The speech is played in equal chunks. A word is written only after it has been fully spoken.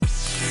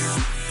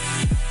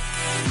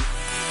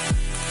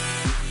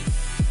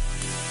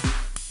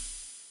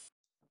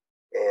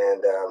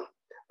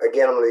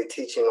currently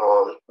teaching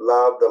on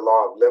Love, the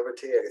Law of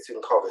Liberty. I guess you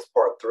can call this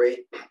part 3.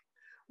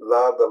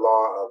 Love, the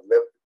Law of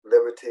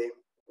Liberty.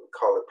 We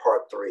call it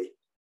part 3.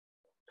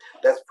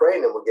 Let's pray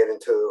and then we'll get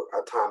into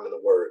our time in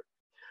the Word.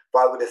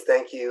 Father, we just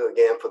thank you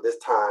again for this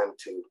time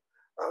to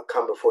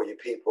come before your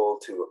people,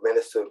 to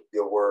minister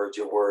your words.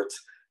 Your words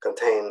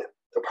contain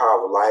the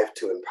power of life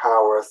to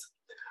empower us.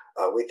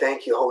 We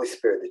thank you, Holy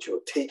Spirit, that you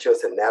will teach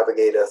us and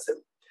navigate us and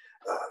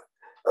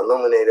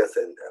illuminate us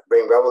and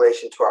bring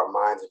revelation to our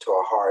minds and to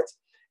our hearts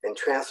and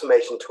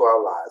transformation to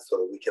our lives so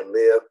that we can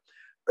live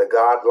the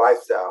God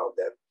lifestyle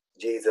that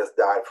Jesus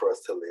died for us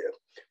to live.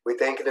 We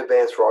thank in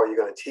advance for all you're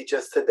going to teach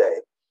us today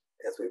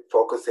as we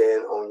focus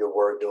in on your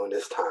word during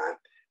this time.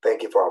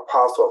 Thank you for our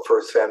apostle, our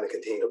first family.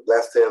 Continue to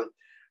bless them,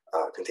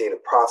 continue to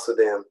prosper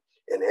them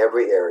in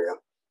every area,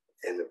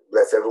 and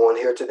bless everyone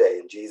here today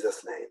in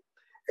Jesus' name.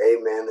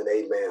 Amen and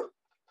amen.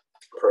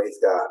 Praise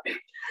God.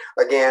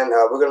 Again,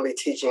 we're going to be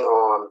teaching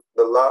on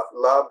the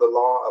love, the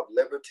law of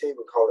liberty.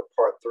 We call it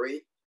part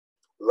 3,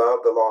 Love,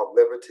 the Law of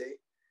Liberty.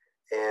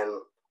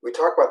 And we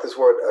talk about this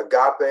word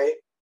agape.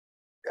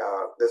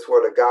 This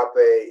word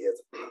agape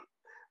is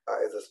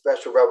a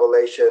special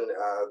revelation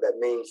that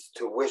means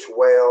to wish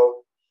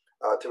well,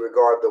 to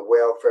regard the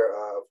welfare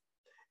of.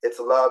 It's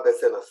love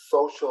that's in a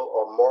social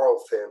or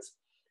moral sense.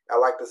 I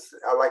like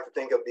to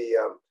think of the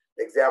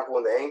example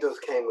when the angels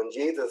came when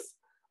Jesus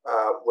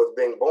was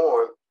being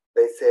born.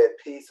 They said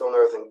peace on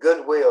earth and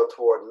goodwill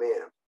toward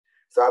men.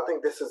 So I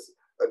think this is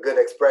a good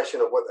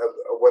expression of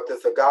what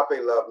this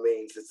agape love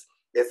means.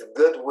 It's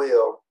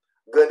goodwill,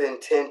 good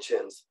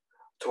intentions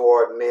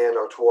toward men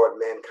or toward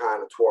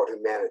mankind or toward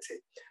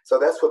humanity. So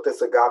that's what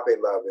this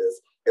agape love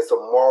is. It's a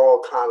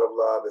moral kind of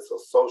love. It's a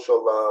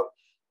social love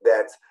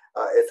that's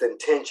its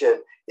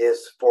intention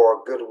is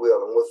for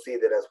goodwill. And we'll see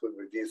that as we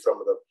review some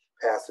of the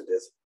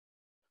passages.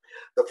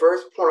 The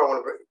first point I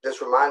want to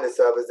just remind us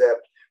of is that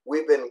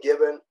we've been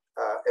given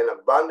an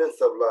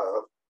abundance of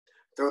love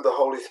through the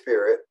Holy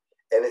Spirit.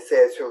 And it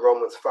says in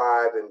Romans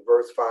 5 and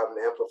verse 5 in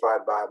the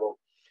Amplified Bible,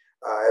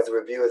 as a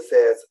review, it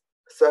says,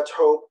 such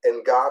hope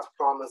in God's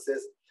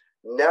promises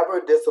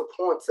never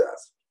disappoints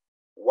us.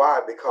 Why?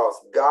 Because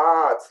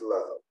God's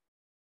love.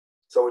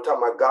 So we're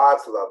talking about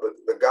God's love,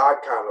 the God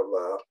kind of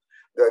love,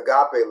 the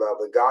agape love,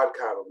 the God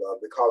kind of love,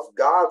 because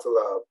God's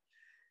love,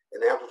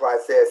 and Amplified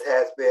says,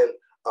 has been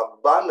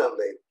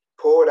abundantly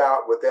poured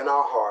out within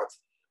our hearts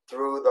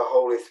through the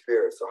Holy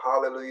Spirit. So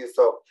hallelujah.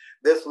 So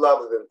this love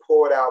has been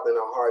poured out in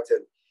our hearts.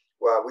 And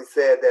we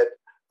said that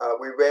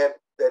we read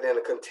that in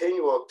a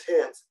continual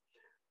tense,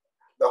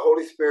 the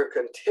Holy Spirit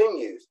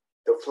continues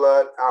to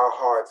flood our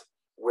hearts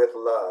with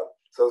love.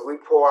 So as we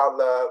pour out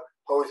love,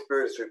 Holy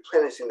Spirit is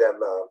replenishing that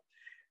love.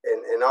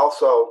 And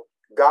also,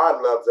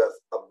 God loves us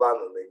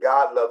abundantly.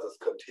 God loves us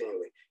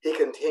continually. He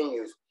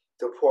continues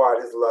to pour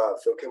out his love.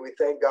 So can we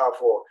thank God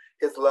for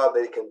his love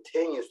that he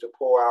continues to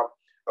pour out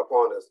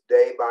upon us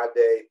day by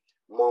day,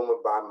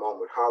 moment by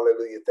moment.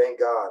 Hallelujah. Thank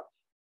God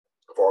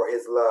for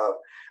his love.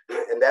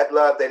 And that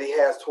love that he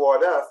has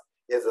toward us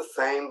is the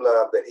same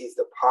love that he's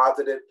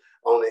deposited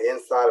on the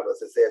inside of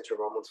us. It says in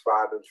Romans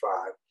 5 and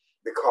 5,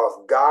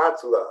 because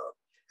God's love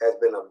has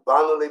been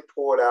abundantly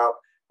poured out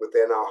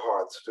within our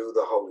hearts through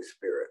the Holy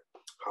Spirit.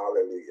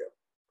 Hallelujah.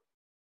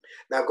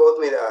 Now go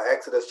with me to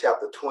Exodus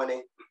chapter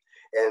 20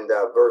 and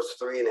verse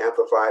 3 in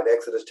Amplified.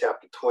 Exodus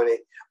chapter 20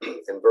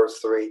 and verse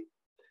 3.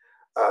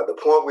 The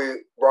point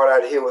we brought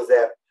out here was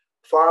that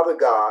Father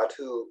God,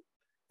 who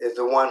is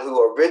the one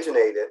who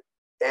originated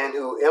and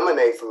who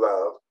emanates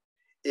love,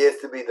 is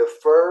to be the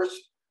first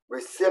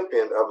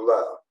recipient of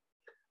love.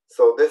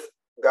 So this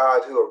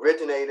God who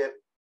originated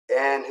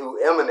and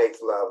who emanates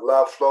love,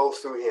 love flows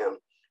through him.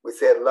 We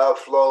said love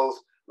flows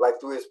like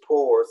through his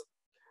pores.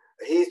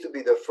 He's to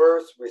be the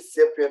first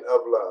recipient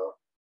of love.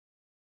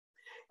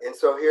 And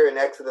so here in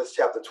Exodus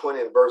chapter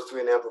 20 and verse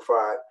 3 in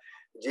Amplified,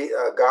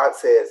 God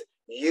says,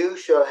 you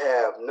shall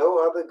have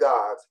no other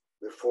gods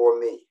before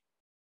me.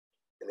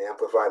 In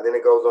Amplified. Then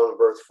it goes on in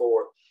verse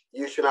 4.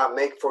 You shall not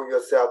make for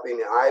yourself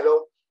any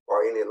idol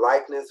or any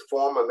likeness,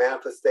 form, or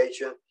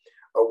manifestation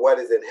of what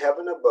is in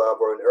heaven above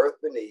or in earth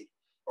beneath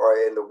or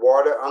in the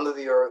water under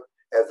the earth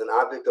as an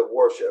object of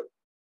worship.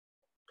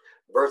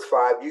 Verse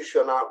 5, you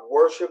shall not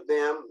worship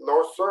them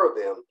nor serve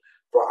them,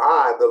 for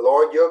I, the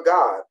Lord your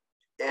God,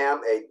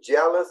 am a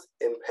jealous,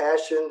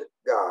 impassioned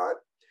God,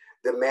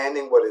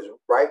 demanding what is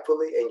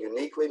rightfully and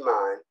uniquely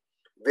mine,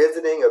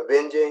 visiting,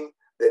 avenging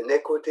the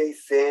iniquity,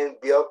 sin,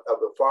 guilt of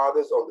the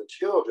fathers on the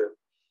children,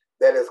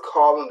 that is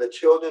calling the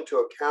children to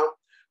account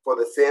for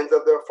the sins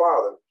of their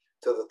father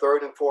to the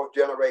third and fourth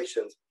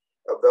generations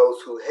of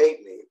those who hate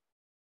me,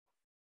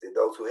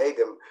 those who hate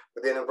him.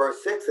 But then in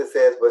verse 6 it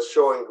says, but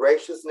showing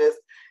graciousness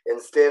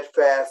and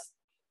steadfast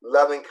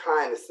loving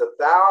kindness to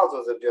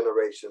thousands of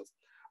generations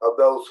of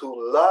those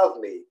who love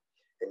me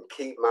and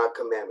keep my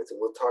commandments. And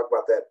we'll talk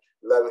about that,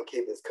 love and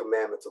keep his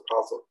commandments.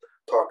 Apostle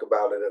talked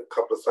about it a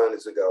couple of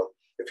Sundays ago.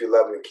 If you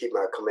love me, keep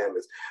my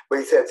commandments. But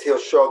he says he'll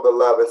show the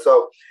love. And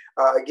so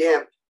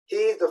again,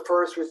 he's the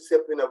first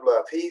recipient of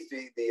love. He's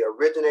the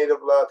originator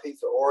of love.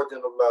 He's the origin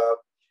of love.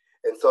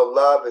 And so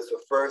love is the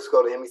first.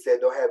 Go to him. He said,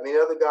 don't have any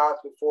other gods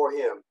before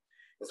him.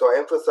 And so I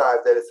emphasize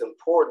that it's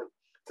important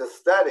to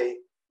study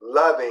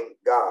loving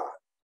God,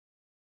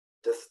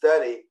 to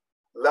study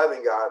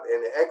loving God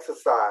and to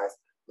exercise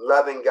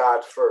loving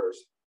God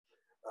first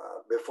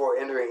before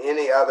entering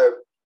any other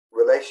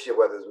relationship,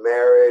 whether it's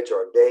marriage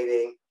or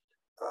dating,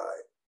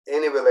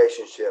 any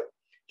relationship.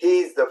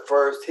 He's the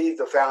first, he's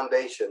the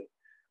foundation.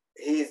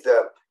 He's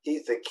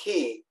the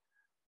key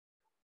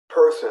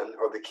person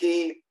or the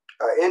key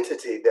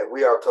entity that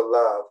we are to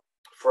love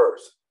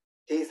first.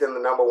 He's in the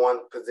number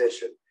one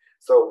position.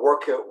 So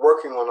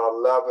working on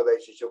our love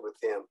relationship with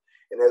him.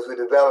 And as we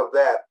develop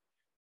that,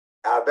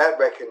 that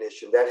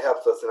recognition, that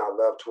helps us in our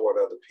love toward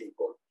other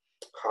people.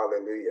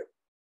 Hallelujah.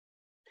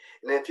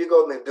 And if you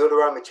go to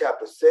Deuteronomy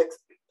chapter 6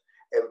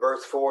 and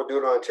verse 4,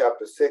 Deuteronomy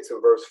chapter 6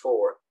 and verse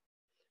 4,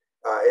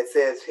 it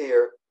says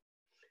here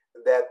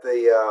that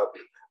the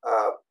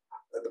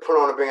point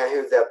I want to bring out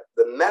here is that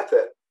the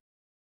method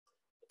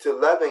to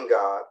loving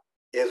God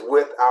is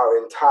with our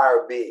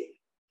entire being.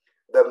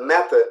 The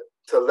method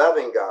to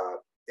loving God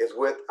is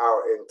with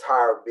our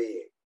entire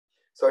being.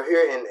 So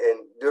here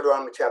in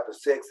Deuteronomy chapter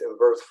 6 and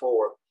verse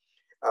 4,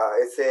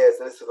 it says,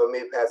 and this is a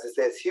familiar passage, it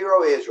says, "Hear,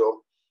 O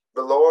Israel,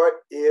 the Lord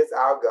is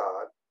our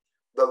God.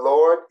 The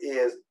Lord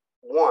is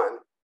one.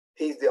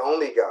 He's the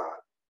only God.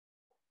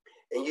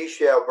 And you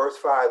shall," verse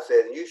 5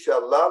 says, "you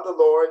shall love the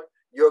Lord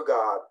your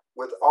God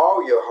with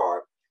all your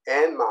heart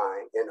and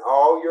mind and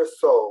all your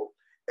soul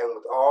and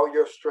with all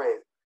your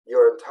strength,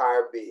 your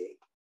entire being."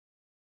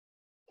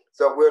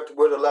 So we're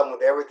to love him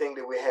with everything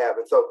that we have.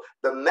 And so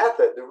the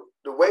method,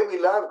 the way we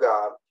love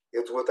God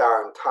is with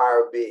our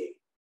entire being.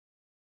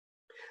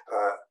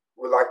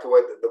 We like the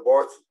way that the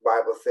Board's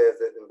Bible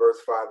says it in verse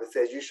 5. It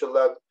says, "You shall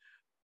love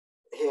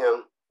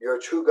him, your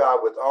true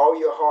God, with all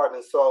your heart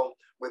and soul,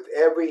 with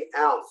every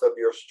ounce of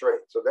your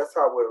strength." So that's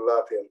how we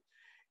love him.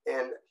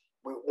 And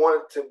we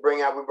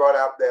brought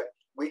out that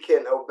we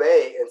can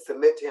obey and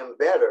submit to him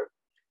better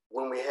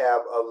when we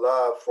have a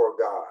love for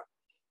God.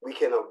 We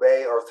can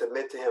obey or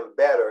submit to him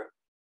better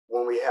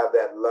when we have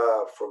that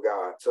love for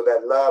God. So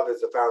that love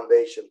is the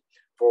foundation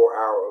for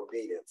our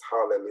obedience.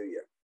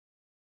 Hallelujah.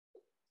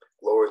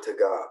 Glory to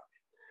God.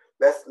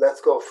 Let's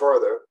go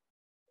further.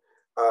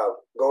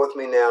 Go with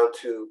me now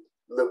to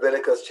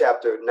Leviticus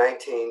chapter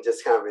 19,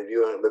 just kind of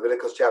reviewing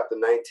Leviticus chapter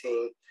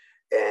 19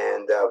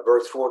 and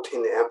verse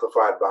 14, the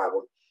Amplified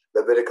Bible.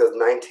 Leviticus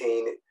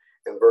 19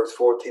 and verse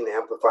 14, the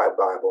Amplified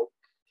Bible.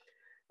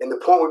 And the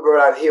point we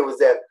brought out here was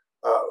that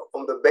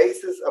on the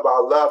basis of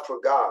our love for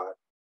God,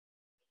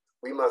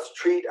 we must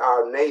treat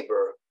our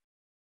neighbor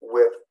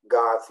with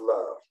God's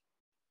love.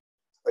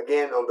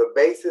 Again, on the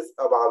basis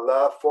of our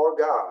love for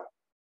God,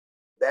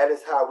 that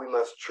is how we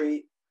must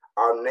treat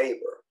our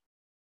neighbor.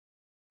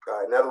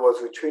 In other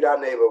words, we treat our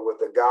neighbor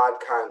with a God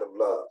kind of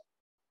love.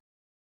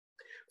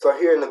 So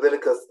here in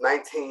Leviticus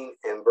 19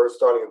 and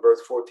starting in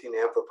verse 14,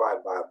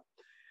 Amplified Bible,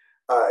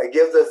 it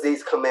gives us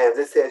these commands.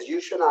 It says,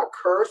 "You shall not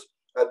curse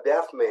a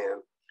deaf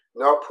man,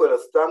 nor put a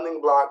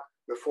stumbling block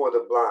before the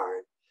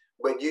blind,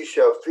 but you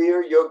shall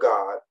fear your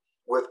God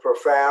with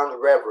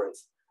profound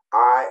reverence.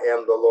 I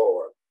am the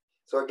Lord."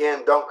 So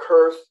again, don't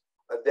curse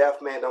a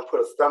deaf man. Don't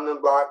put a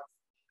stumbling block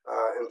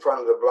in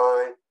front of the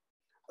blind.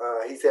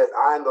 He says,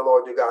 "I am the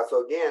Lord your God."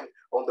 So again,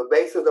 on the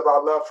basis of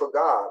our love for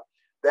God,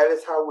 that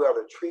is how we are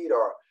to treat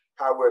or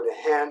how we're to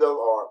handle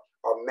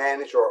or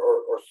manage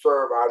or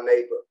serve our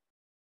neighbor.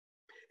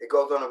 It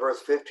goes on in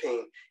verse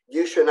 15.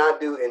 "You shall not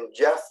do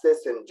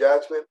injustice in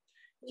judgment.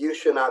 You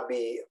shall not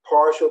be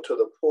partial to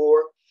the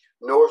poor,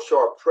 nor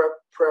show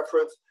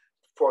preference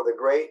for the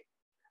great,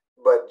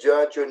 but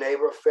judge your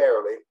neighbor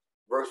fairly."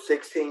 Verse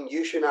 16,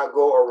 "You shall not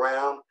go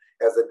around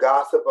as a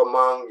gossip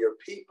among your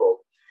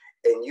people,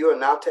 and you are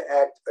not to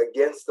act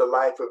against the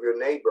life of your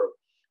neighbor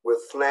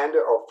with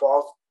slander or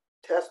false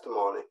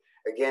testimony."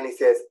 Again, he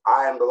says,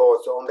 "I am the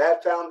Lord." So on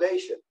that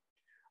foundation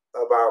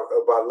of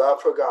our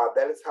love for God,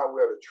 that is how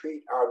we are to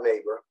treat our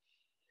neighbor.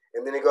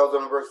 And then it goes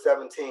on in verse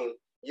 17,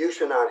 "You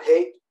shall not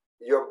hate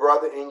your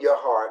brother in your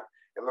heart."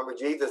 And remember,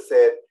 Jesus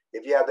said,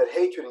 if you have that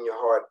hatred in your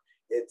heart,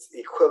 it's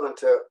equivalent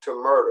to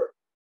murder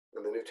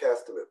in the New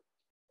Testament.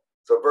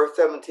 So verse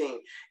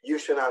 17, "You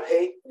shall not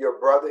hate your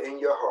brother in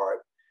your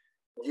heart.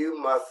 You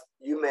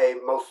may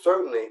most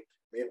certainly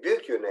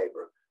rebuke your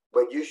neighbor,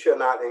 but you shall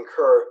not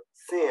incur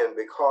sin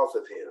because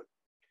of him."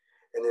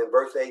 And then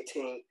verse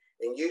 18,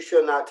 "And you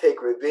shall not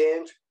take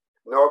revenge,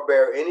 nor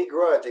bear any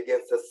grudge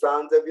against the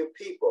sons of your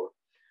people,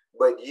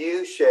 but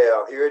you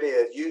shall," here it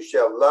is, "you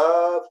shall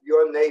love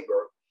your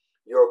neighbor,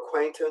 your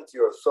acquaintance,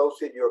 your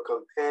associate, your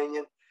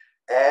companion,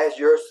 as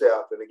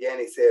yourself." And again,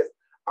 he says,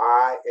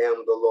 "I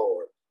am the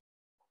Lord."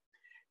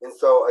 And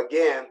so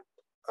again,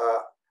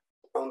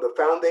 on the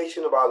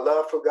foundation of our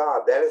love for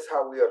God, that is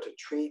how we are to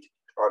treat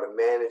or to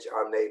manage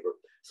our neighbor.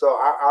 So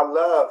our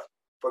love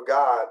for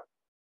God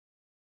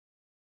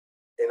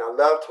and our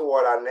love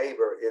toward our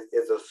neighbor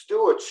is a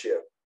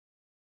stewardship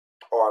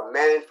or a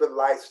management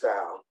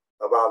lifestyle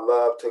of our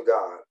love to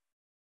God.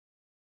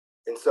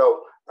 And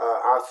so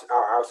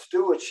our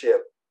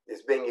stewardship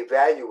is being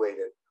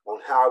evaluated on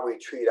how we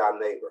treat our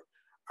neighbor.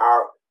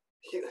 Our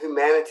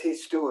humanity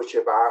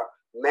stewardship, our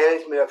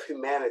management of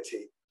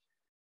humanity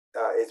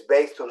is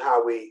based on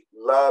how we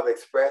love,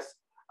 express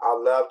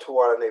our love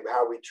toward our neighbor,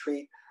 how we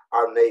treat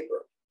our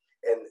neighbor.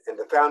 And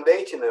the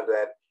foundation of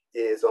that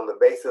is on the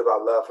basis of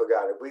our love for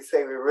God. If we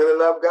say we really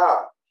love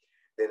God,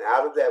 then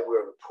out of that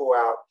we'll pour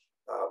out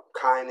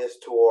kindness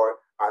toward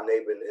our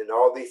neighbor. And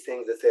all these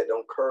things that said,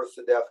 don't curse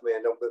to death,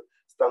 man, don't put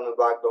stumbling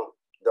block,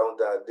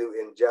 don't do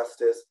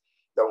injustice,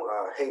 don't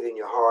hate in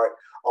your heart.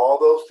 All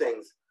those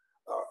things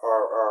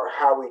are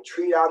how we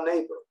treat our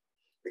neighbor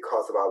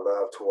because of our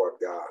love toward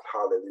God.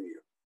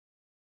 Hallelujah.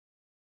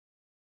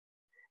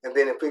 And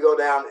then if we go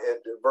down at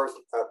verse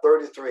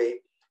 33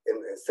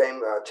 in the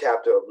same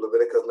chapter of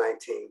Leviticus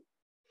 19,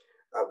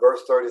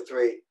 verse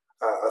 33,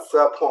 a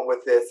sub point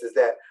with this is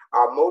that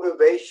our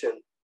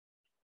motivation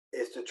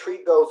is to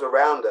treat those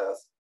around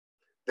us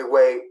the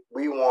way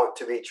we want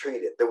to be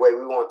treated, the way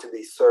we want to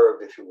be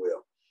served, if you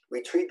will.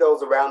 We treat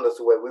those around us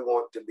the way we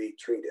want to be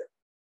treated.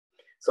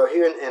 So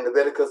here in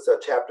Leviticus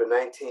chapter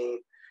 19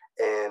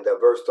 and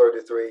verse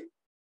 33,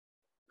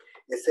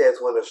 it says,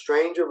 when a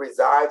stranger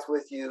resides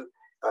with you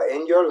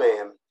in your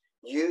land,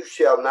 you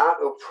shall not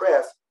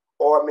oppress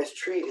or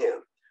mistreat him.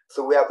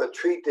 So we have to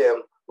treat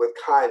them with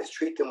kindness,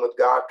 treat them with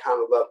God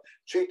kind of love,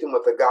 treat them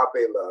with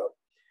agape love.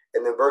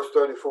 And then verse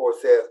 34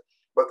 says,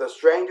 but the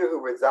stranger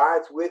who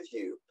resides with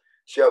you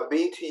shall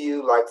be to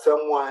you like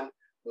someone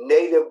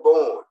native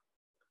born.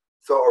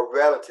 So a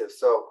relative.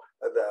 So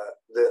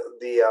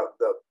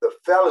the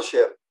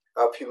fellowship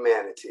of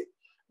humanity,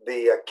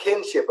 the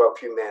kinship of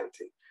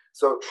humanity.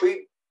 So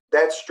treat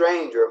that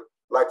stranger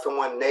like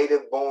someone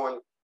native born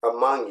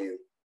among you,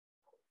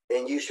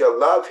 and you shall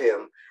love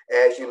him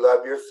as you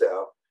love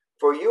yourself.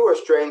 For you are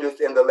strangers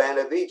in the land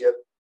of Egypt.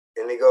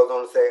 And he goes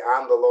on to say,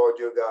 I'm the Lord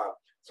your God.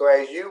 So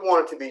as you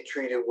wanted to be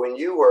treated when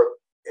you were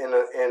in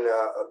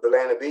the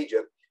land of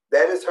Egypt,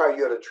 that is how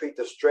you're to treat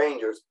the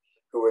strangers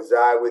who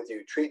reside with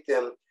you. Treat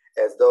them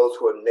as those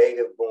who are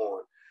native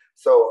born.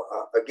 So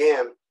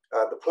again,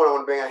 the point I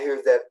want to bring out here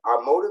is that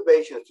our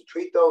motivation is to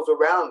treat those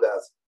around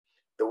us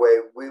the way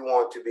we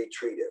want to be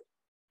treated.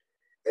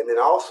 And then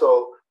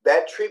also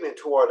that treatment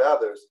toward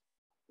others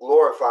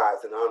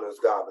glorifies and honors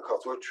God,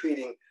 because we're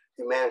treating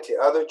humanity,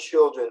 other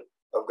children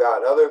of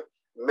God, other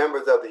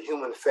members of the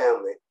human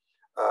family,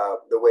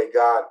 the way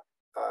God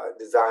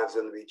designs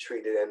them to be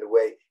treated and the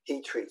way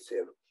he treats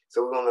them.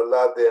 So we want to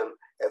love them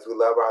as we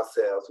love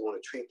ourselves. We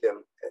want to treat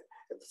them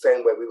at the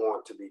same way we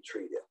want to be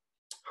treated.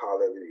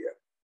 Hallelujah.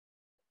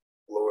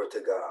 Glory to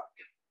God.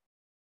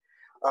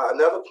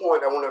 Another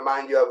point I want to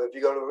remind you of, if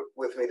you go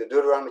with me to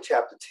Deuteronomy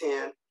chapter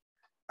 10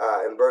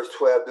 and verse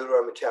 12,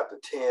 Deuteronomy chapter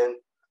 10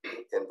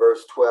 and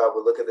verse 12,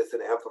 we'll look at this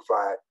in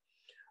Amplified.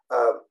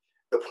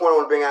 The point I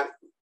want to bring out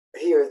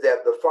here is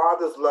that the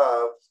Father's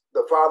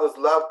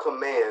love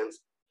commands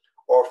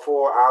are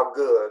for our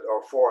good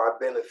or for our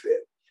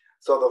benefit.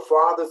 So the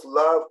Father's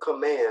love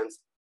commands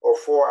are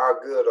for our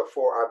good or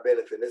for our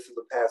benefit. This is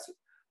the passage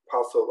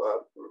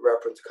Apostle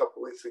referenced a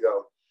couple weeks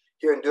ago.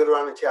 Here in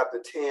Deuteronomy chapter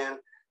 10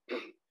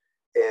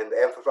 and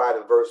Amplified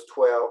in verse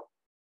 12,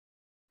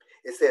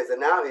 it says,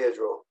 and now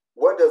Israel,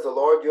 what does the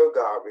Lord your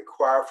God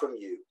require from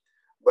you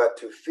but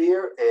to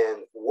fear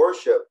and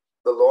worship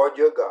the Lord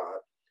your God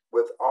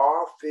with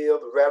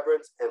awe-filled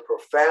reverence and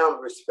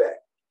profound respect,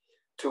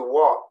 to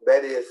walk,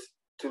 that is,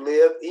 to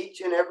live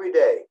each and every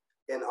day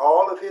in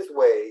all of his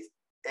ways,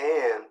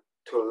 and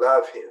to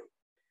love him,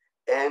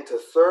 and to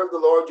serve the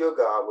Lord your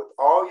God with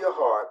all your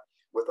heart,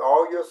 with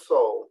all your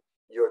soul,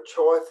 your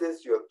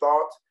choices, your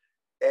thoughts,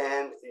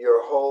 and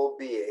your whole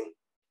being.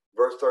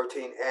 Verse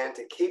 13, and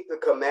to keep the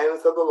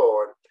commandments of the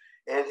Lord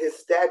and his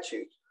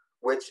statutes,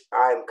 which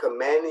I am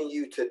commanding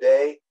you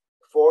today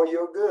for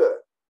your good.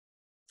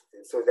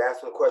 And so he's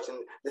asking the question,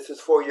 this is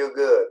for your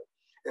good.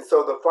 And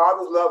so the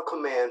Father's love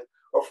commands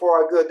are for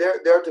our good.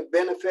 They're to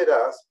benefit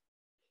us.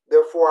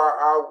 They're for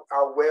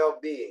our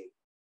well-being.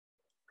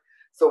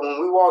 So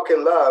when we walk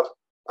in love,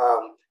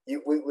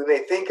 we may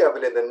think of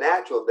it in the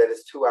natural that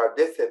it's to our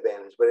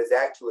disadvantage, but it's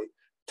actually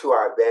to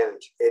our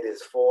advantage. It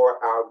is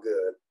for our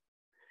good.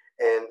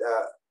 And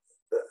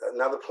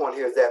another point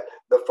here is that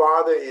the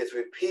Father is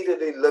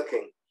repeatedly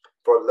looking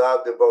for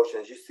love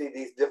devotion. As you see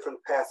these different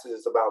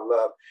passages about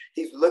love,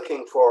 he's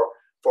looking for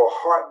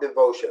heart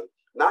devotion,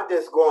 not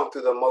just going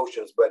through the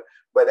motions,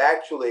 but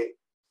actually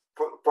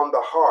from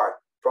the heart,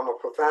 from a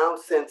profound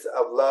sense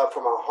of love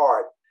from our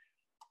heart.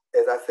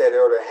 As I said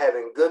earlier,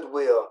 having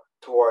goodwill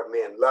toward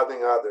men,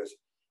 loving others,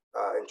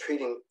 and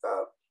treating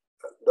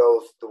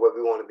those the way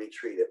we want to be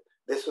treated.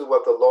 This is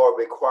what the Lord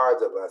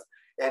requires of us,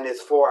 and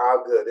it's for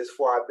our good. It's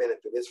for our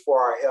benefit. It's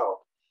for our health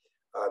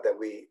that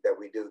we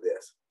do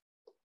this.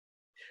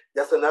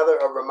 Just another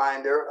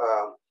reminder.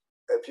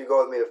 If you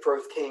go with me to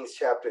 1 Kings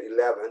chapter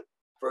 11,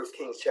 1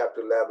 Kings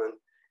chapter 11,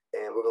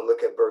 and we're going to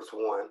look at verse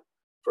 1.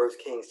 1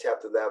 Kings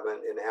chapter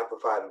 11 and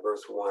Amplified in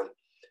verse 1.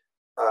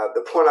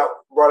 The point I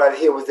brought out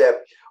here was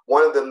that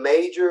one of the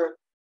major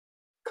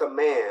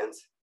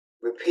commands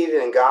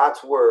repeated in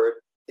God's word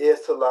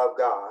is to love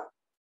God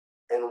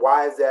And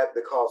why is that?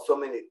 Because so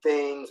many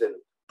things and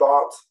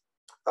thoughts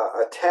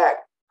attack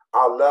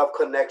our love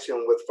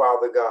connection with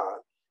Father God,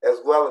 as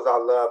well as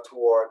our love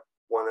toward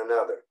one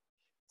another.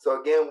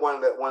 So again, one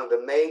of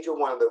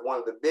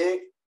the big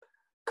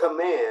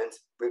commands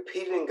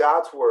repeated in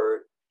God's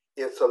word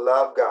is to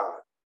love God.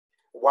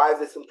 Why is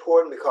this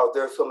important? Because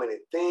there are so many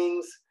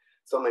things,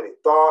 so many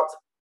thoughts,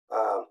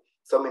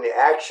 so many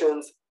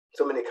actions,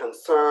 so many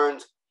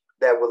concerns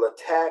that will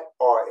attack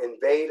or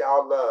invade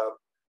our love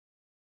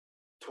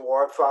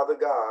toward Father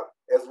God,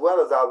 as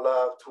well as our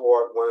love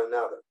toward one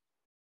another.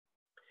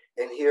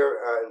 And here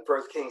in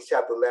 1 Kings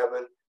chapter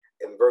 11,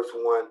 in verse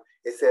 1,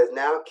 it says,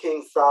 "Now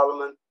King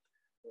Solomon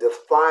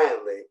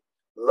defiantly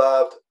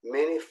loved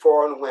many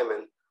foreign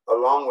women,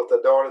 along with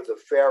the daughters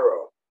of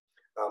Pharaoh,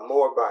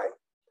 Moabite,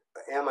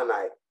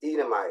 Ammonite,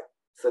 Edomite,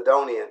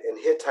 Sidonian, and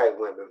Hittite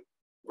women."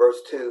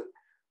 Verse 2,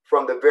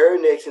 "From the very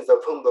nations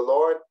of whom the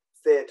Lord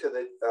said to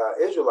the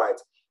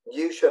Israelites,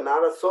 you shall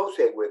not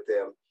associate with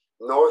them,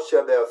 nor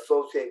shall they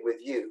associate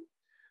with you.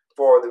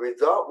 For the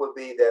result would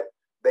be that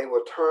they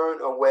will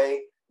turn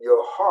away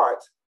your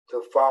hearts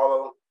to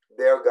follow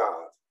their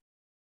gods."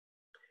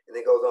 And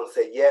it goes on to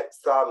say, "Yet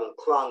Solomon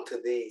clung to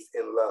these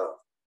in love."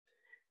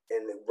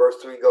 And verse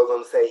 3 goes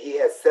on to say, "He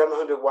had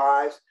 700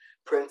 wives,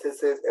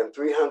 princesses, and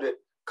 300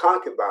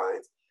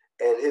 concubines,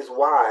 and his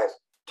wives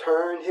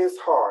turned his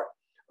heart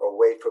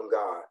away from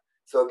God."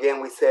 So again,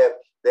 we said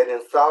that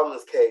in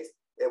Solomon's case,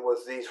 it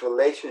was these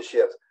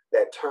relationships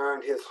that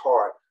turned his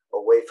heart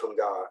away from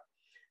God.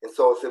 And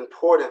so it's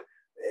important,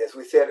 as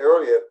we said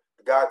earlier,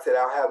 God said,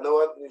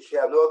 you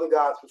shall have no other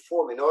gods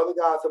before me. No other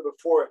gods are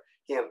before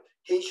him.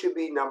 He should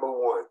be number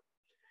one.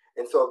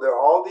 And so there are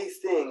all these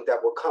things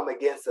that will come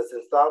against us.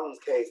 In Solomon's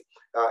case,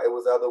 it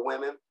was other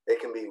women.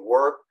 It can be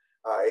work.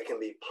 It can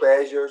be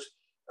pleasures.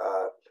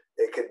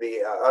 It could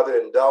be other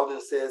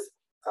indulgences.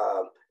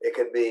 It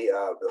could be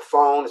the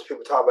phone, as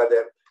people talk about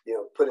that,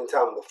 putting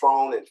time on the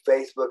phone and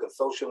Facebook and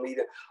social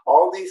media.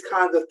 All these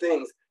kinds of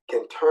things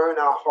can turn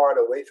our heart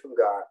away from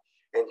God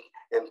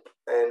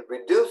and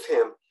reduce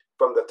him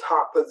from the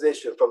top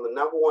position, from the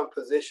number one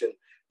position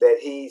that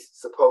he's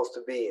supposed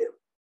to be in.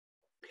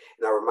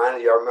 And I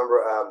reminded you, I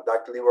remember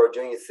Dr. Leroy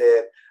Jr.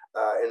 said,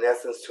 in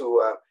essence,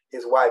 to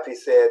his wife, he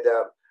said,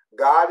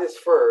 God is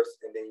first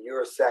and then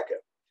you're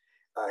second.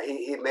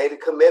 He made a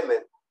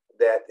commitment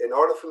that in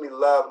order for me to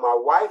love my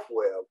wife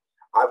well,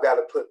 I've got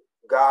to put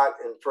God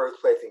in first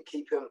place and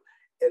keep him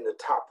in the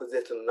top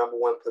position, the number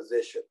one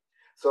position.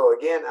 So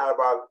again, out of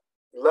our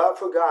love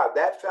for God,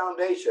 that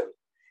foundation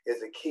is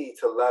the key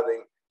to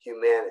loving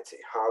humanity.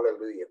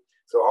 Hallelujah.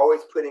 So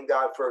always putting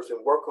God first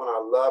and work on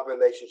our love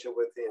relationship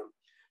with him,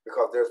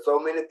 because there's so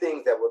many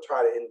things that will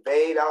try to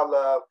invade our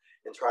love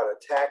and try to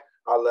attack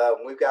our love.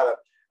 And we've got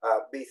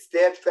to be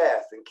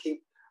steadfast and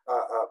keep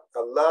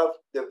a love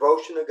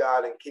devotion to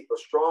God and keep a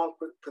strong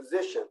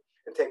position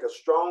and take a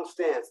strong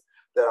stance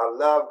that I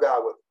love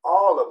God with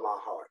all of my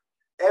heart,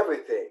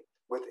 everything,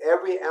 with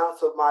every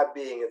ounce of my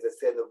being, as it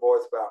said in the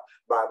Voice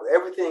Bible,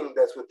 everything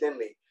that's within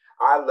me,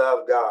 I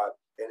love God.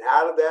 And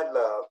out of that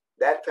love,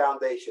 that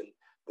foundation,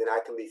 then I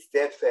can be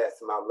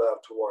steadfast in my love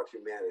toward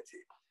humanity.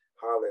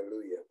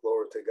 Hallelujah.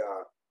 Glory to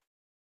God.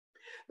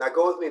 Now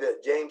go with me to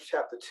James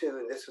chapter 2,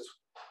 and this is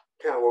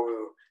kind of where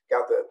we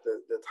got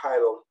the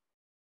title,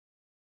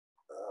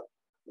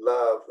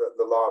 Love,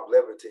 the Law of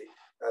Liberty.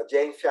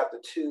 James chapter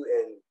 2,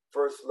 and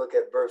first look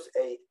at verse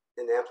 8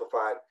 in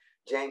Amplified.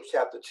 James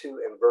chapter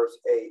 2 and verse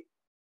 8.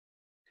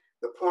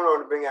 The point I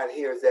want to bring out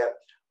here is that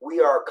we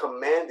are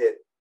commanded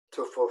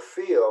to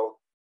fulfill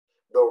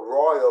the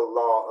royal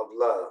law of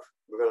love.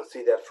 We're going to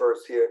see that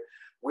first here.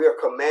 We are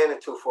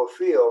commanded to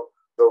fulfill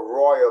the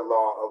royal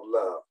law of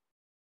love.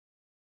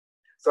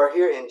 So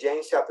here in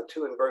James chapter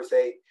 2 and verse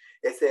 8,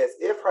 it says,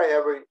 "If,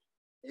 however,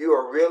 you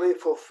are really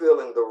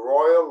fulfilling the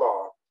royal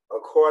law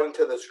according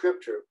to the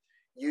scripture,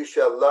 you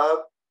shall love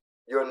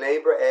your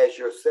neighbor as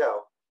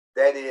yourself.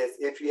 That is,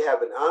 if you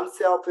have an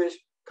unselfish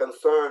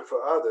concern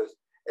for others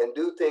and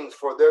do things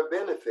for their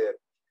benefit,"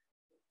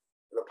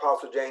 the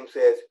Apostle James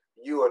says,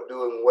 "you are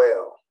doing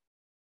well."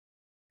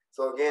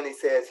 So again, he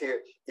says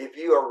here, if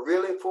you are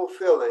really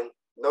fulfilling,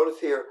 notice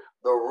here,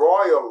 the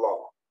royal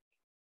law.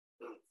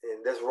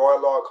 And this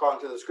royal law,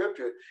 according to the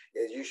scripture,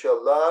 is you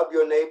shall love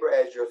your neighbor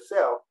as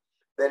yourself.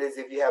 That is,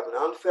 if you have an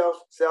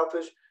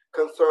unselfish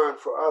concern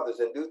for others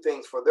and do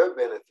things for their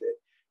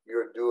benefit,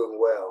 you're doing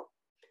well.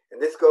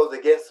 And this goes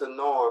against the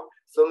norm.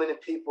 So many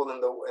people in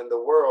the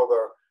world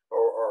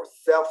are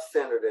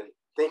self-centered and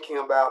thinking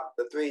about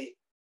the three,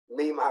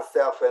 me,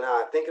 myself, and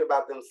I, thinking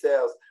about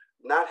themselves,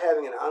 not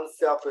having an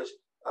unselfish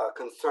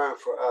concern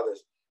for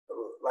others.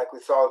 Like we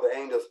saw the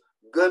angels,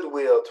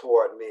 goodwill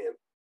toward men.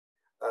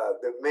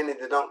 The many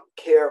that don't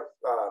care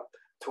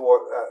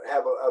toward,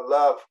 have a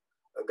love,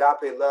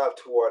 agape love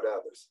toward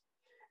others.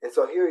 And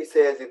so here he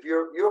says, if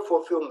you're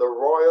fulfilling the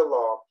royal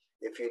law,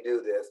 if you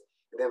do this.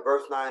 And then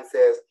verse 9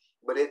 says,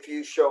 but if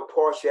you show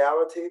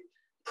partiality,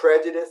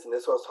 prejudice, and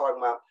this was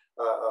talking about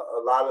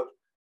a lot of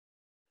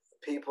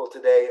people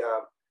today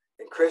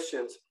and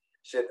Christians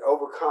should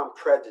overcome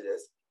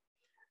prejudice.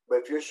 But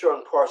if you're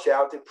showing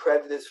partiality,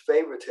 prejudice,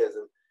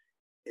 favoritism,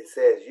 it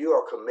says you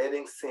are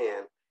committing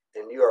sin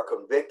and you are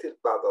convicted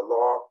by the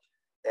law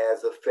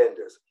as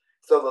offenders.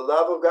 So the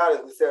love of God,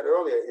 as we said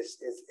earlier, is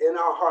in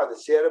our hearts,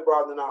 it's shed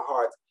abroad in our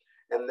hearts.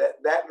 And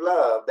that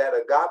love, that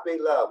agape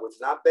love, which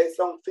is not based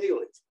on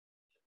feelings,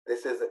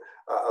 this is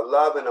a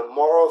love in a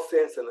moral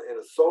sense and in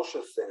a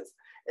social sense.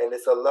 And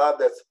it's a love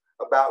that's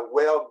about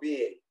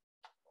well-being,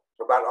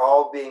 about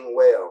all being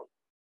well.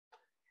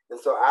 And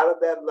so out of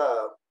that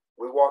love,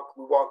 we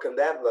walk in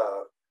that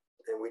love,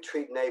 and we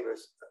treat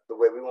neighbors the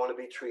way we want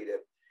to be treated.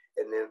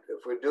 And then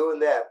if we're doing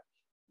that,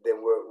 then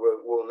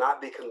we'll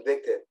not be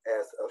convicted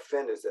as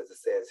offenders, as it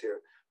says here.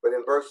 But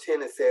in verse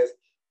 10, it says,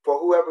 for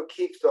whoever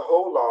keeps the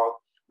whole law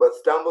but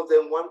stumbles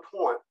in one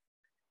point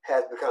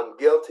has become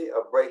guilty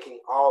of breaking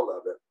all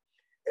of it.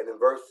 And in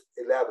verse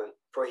 11,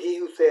 for he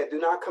who said, do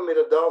not commit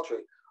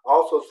adultery,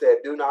 also said,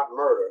 do not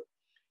murder.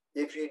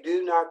 If you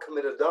do not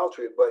commit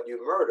adultery, but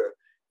you murder,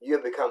 you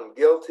have become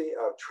guilty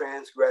of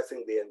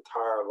transgressing the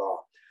entire law.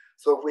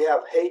 So if we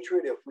have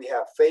hatred, if we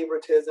have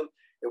favoritism,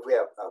 if we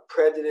have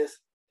prejudice,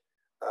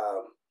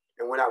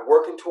 and we're not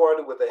working toward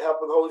it with the help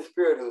of the Holy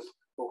Spirit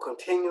who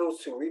continues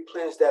to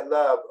replenish that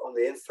love on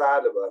the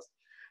inside of us,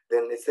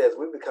 then it says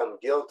we become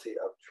guilty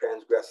of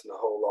transgressing the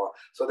whole law.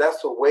 So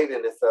that's the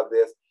weightiness of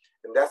this,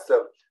 and that's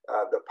the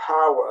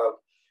power of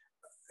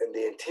and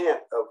the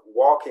intent of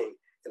walking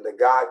in the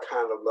God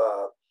kind of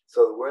love,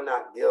 so that we're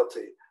not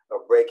guilty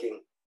of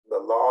breaking the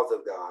laws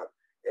of God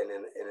and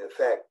in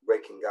fact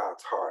breaking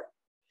God's heart.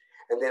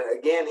 And then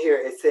again here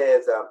it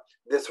says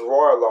this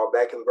royal law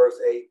back in verse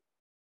 8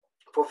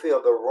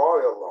 fulfill the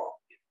royal law.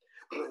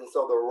 And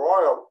so the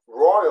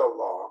royal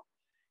law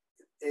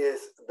is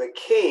the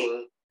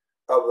king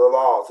of the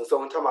laws. And so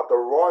when we're talking about the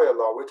royal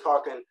law, we're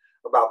talking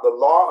about the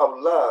law of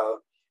love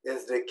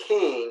is the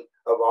king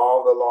of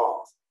all the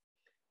laws.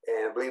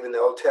 And I believe in the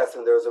Old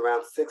Testament there's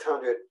around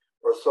 600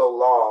 or so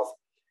laws.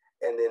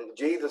 And then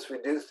Jesus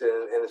reduced it,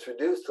 and it's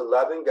reduced to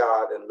loving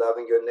God and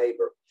loving your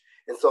neighbor.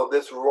 And so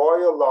this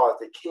royal law is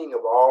the king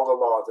of all the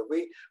laws. If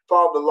we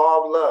follow the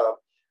law of love,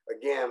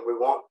 again, we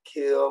won't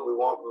kill, we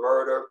won't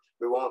murder,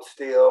 we won't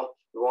steal,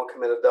 we won't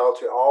commit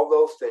adultery, all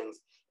those things,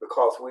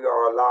 because we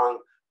are allowing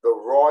the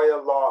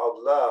royal law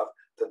of love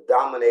to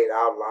dominate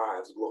our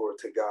lives. Glory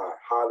to God.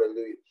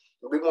 Hallelujah.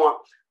 We want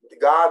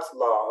God's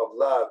law of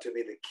love to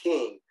be the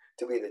king,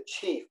 to be the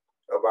chief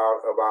of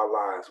our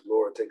lives.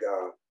 Glory to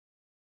God.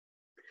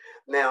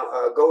 Now,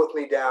 go with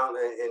me down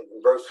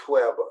in verse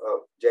 12 of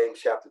James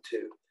chapter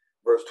 2,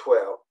 verse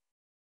 12.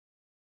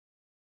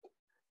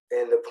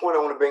 And the point I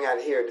want to bring out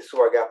here, this is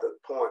where I got the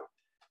point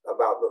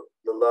about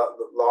the law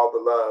of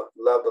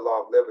the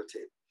law of liberty.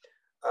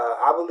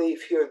 I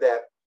believe here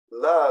that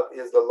love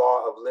is the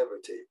law of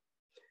liberty.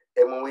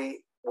 And when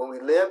we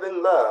live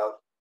in love,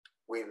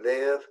 we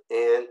live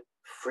in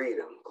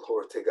freedom.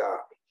 Glory to God.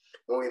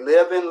 When we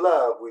live in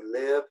love, we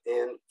live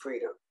in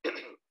freedom.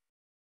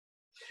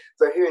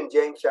 So here in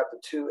James chapter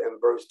 2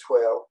 and verse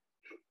 12,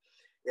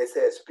 it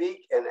says, speak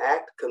and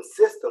act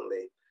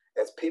consistently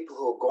as people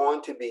who are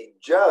going to be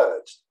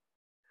judged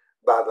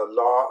by the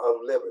law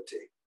of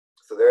liberty.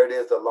 So there it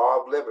is, the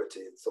law of liberty.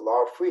 It's the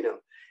law of freedom.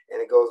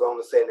 And it goes on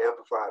to say in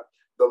Amplified,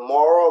 the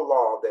moral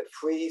law that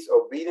frees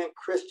obedient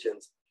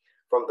Christians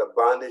from the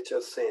bondage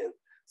of sin.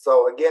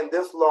 So again,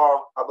 this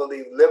law, I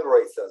believe,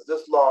 liberates us.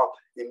 This law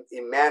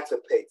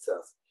emancipates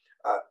us.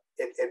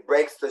 It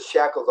breaks the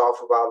shackles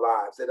off of our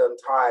lives. It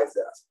unties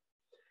us.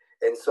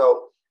 And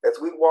so as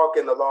we walk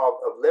in the law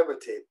of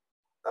liberty,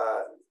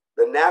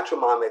 the natural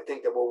mind may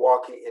think that we're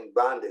walking in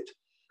bondage,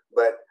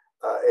 but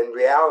in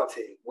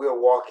reality, we're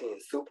walking in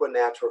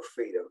supernatural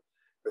freedom,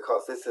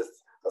 because this is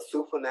a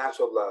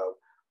supernatural love,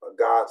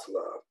 God's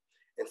love.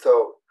 And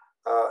so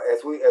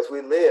as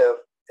we live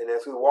and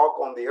as we walk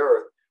on the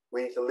earth,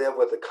 we need to live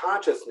with the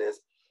consciousness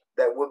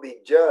that we'll be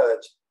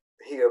judged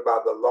here by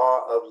the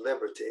law of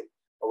liberty,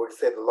 or we could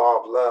say the law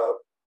of love.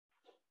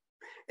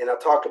 And I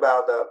talked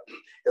about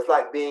it's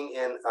like being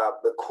in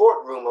the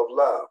courtroom of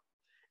love.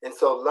 And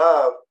so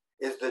love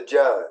is the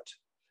judge.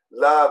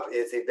 Love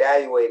is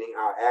evaluating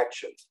our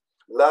actions.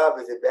 Love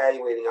is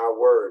evaluating our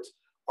words.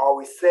 Are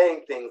we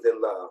saying things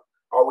in love?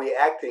 Are we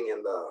acting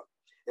in love?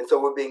 And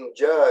so we're being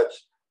judged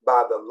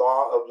by the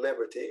law of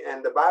liberty.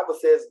 And the Bible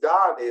says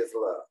God is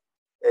love,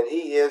 and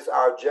he is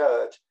our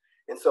judge.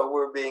 And so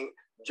we're being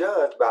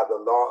judged by the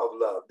law of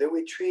love. Did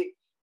we treat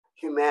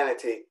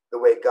humanity the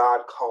way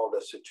God called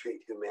us to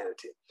treat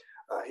humanity?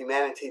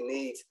 Humanity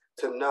needs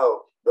to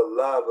know the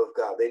love of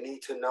God. They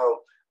need to know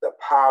the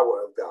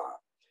power of God.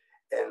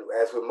 And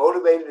as we're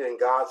motivated in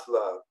God's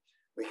love,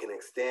 we can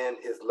extend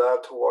his love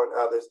toward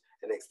others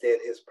and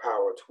extend his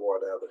power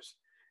toward others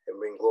and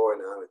bring glory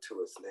and honor to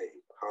his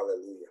name.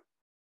 Hallelujah.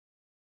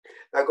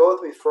 Now go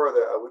with me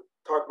further. We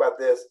talked about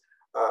this,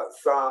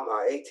 Psalm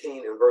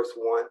 18 and verse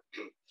 1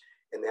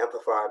 in the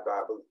Amplified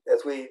Bible.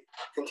 As we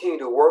continue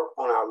to work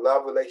on our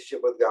love relationship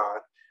with God,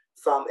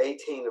 Psalm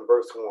 18 and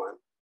verse 1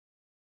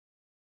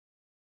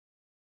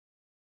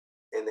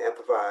 in the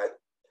Amplified.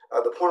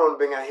 The point I want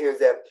to bring out here is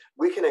that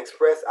we can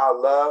express our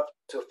love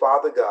to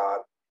Father God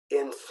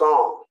in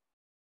song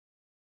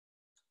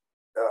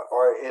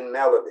or in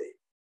melody.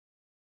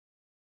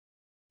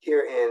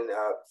 Here in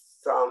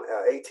Psalm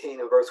 18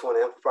 and verse 1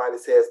 Amplified,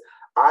 it says,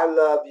 I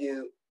love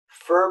you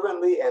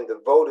fervently and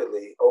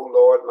devotedly, O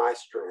Lord, my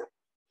strength.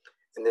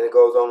 And then it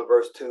goes on in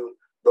verse 2,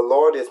 the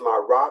Lord is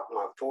my rock,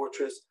 my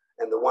fortress,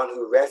 and the one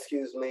who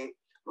rescues me,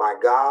 my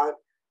God,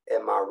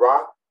 and my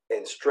rock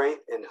and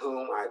strength, in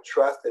whom I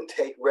trust and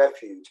take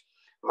refuge,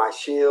 my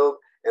shield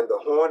and the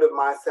horn of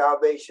my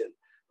salvation,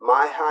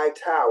 my high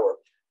tower,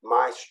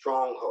 my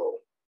stronghold.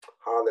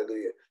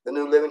 Hallelujah. The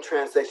New Living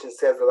Translation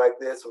says it like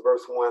this in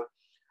verse 1,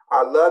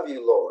 I love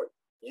you, Lord.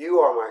 You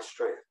are my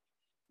strength.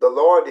 The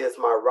Lord is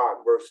my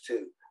rock, verse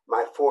 2,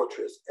 my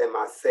fortress and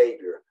my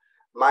Savior.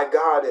 My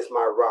God is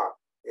my rock,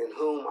 in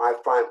whom I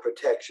find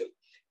protection.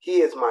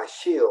 He is my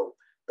shield,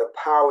 the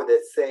power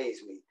that saves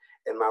me,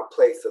 and my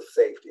place of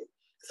safety.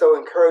 So I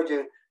encourage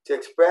you to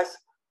express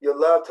your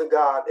love to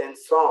God in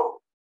song,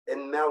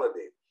 in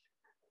melody.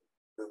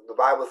 The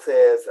Bible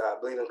says, I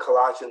believe in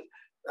Colossians,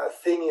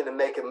 singing and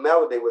making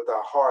melody with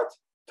our hearts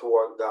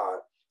toward God.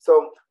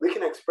 So we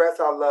can express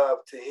our love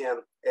to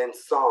him in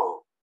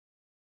song.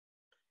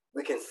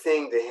 We can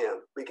sing to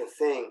him. We can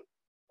sing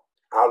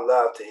our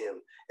love to him,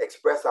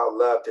 express our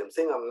love to him,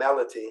 sing a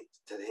melody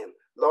to him.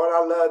 Lord,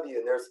 I love you.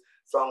 And there's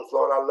songs,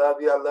 Lord, I love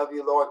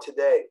you, Lord,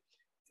 today.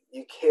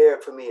 You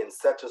cared for me in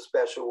such a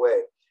special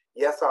way.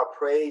 Yes, I'll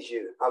praise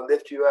you. I'll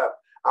lift you up.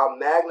 I'll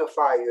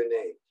magnify your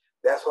name.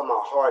 That's why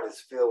my heart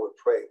is filled with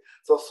praise.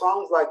 So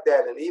songs like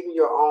that, and even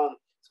your own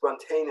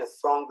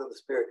spontaneous songs of the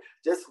Spirit,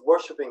 just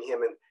worshiping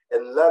him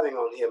and loving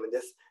on him, and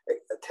just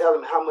tell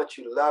him how much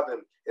you love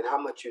him and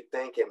how much you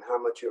thank him,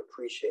 how much you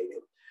appreciate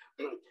him.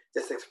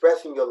 Just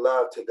expressing your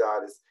love to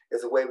God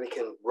is a way we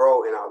can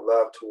grow in our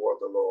love toward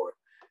the Lord.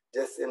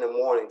 Just in the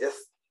morning, just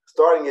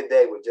starting your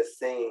day with just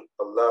singing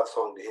a love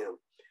song to him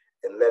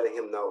and letting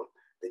him know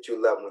that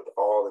you love him with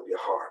all of your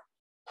heart.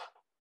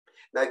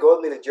 Now go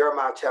with me to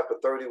Jeremiah chapter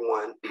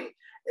 31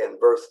 and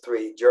verse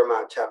 3.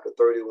 Jeremiah chapter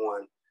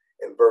 31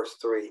 and verse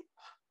 3.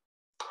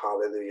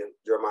 Hallelujah.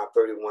 Jeremiah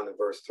 31 and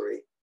verse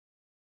 3.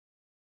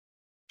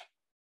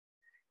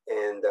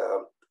 And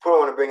the point I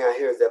want to bring out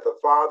here is that the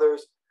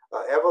Father's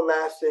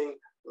everlasting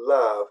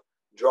love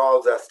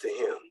draws us to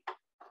him.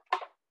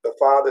 The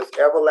Father's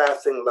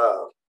everlasting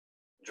love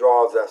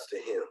draws us to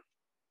him.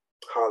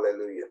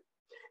 Hallelujah.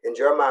 In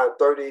Jeremiah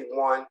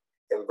 31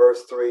 and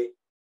verse 3,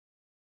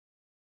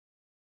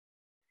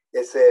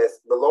 it says,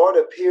 the Lord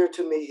appeared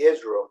to me,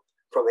 Israel,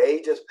 from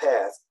ages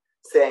past,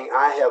 saying,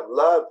 I have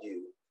loved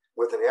you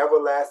with an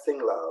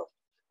everlasting love.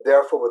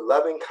 Therefore, with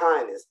loving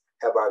kindness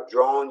have I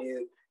drawn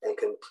you and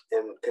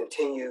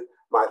continue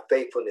my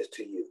faithfulness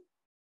to you.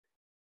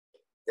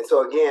 And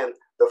so again,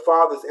 the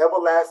Father's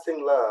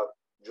everlasting love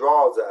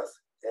draws us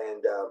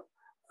and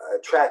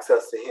attracts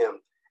us to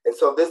him. And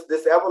so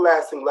this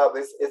everlasting love,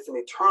 it's an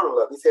eternal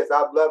love. He says,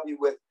 I've loved you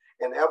with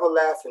an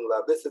everlasting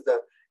love. This is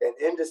an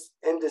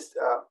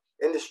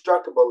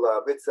indestructible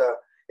love. It's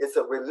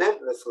a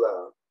relentless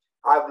love.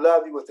 I've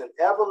loved you with an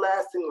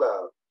everlasting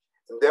love.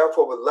 And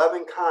therefore, with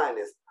loving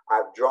kindness,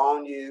 I've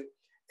drawn you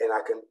and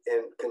I can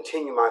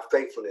continue my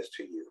faithfulness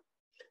to you.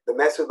 The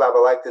Message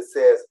Bible like this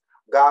says,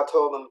 God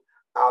told him,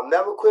 I'll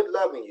never quit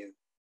loving you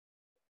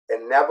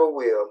and never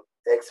will.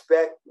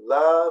 Expect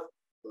love,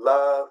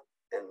 love,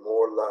 and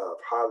more love.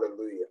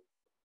 Hallelujah.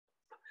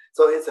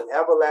 So it's an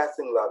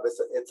everlasting love.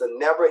 It's a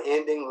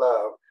never-ending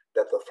love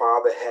that the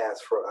Father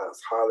has for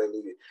us.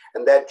 Hallelujah.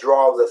 And that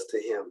draws us to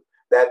him.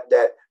 That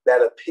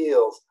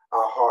appeals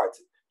our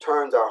hearts,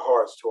 turns our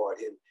hearts toward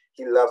him.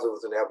 He loves us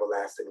with an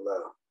everlasting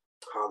love.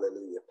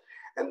 Hallelujah.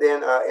 And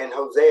then in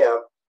Hosea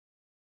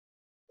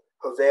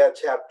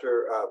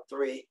chapter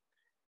 3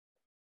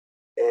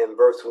 and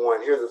verse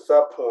 1, here's a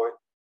subpoint,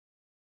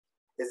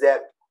 is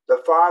that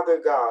the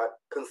Father God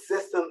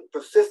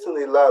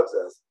persistently loves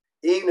us,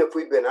 even if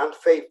we've been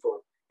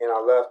unfaithful in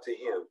our love to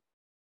him.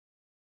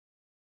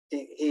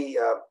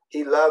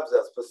 He loves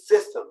us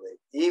persistently,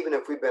 even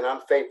if we've been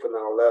unfaithful in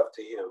our love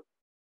to him.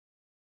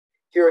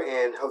 Here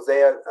in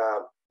Hosea,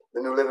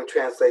 the New Living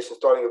Translation,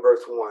 starting at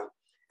verse 1,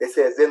 it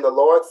says, then the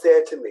Lord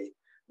said to me,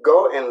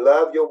 go and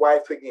love your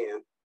wife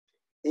again,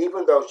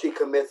 even though she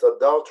commits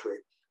adultery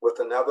with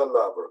another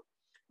lover.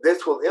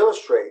 This will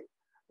illustrate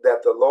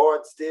that the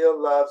Lord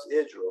still loves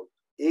Israel,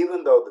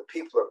 even though the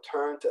people have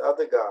turned to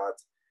other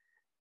gods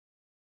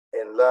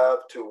and love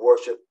to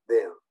worship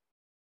them.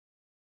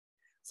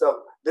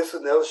 So this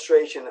is an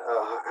illustration.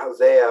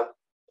 Hosea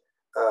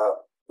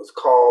was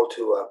called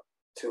to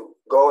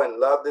go and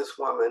love this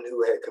woman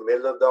who had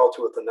committed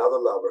adultery with another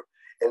lover.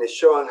 And it's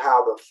showing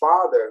how the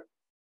Father,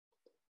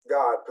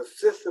 God,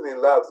 persistently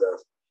loves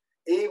us,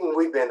 even when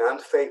we've been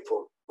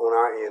unfaithful on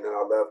our end in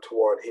our love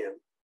toward him.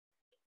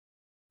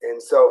 And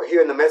so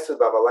here in the Message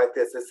Bible like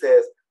this, it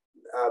says,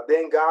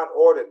 then God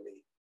ordered me,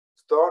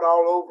 start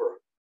all over.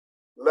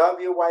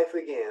 Love your wife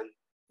again,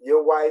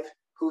 your wife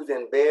who's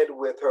in bed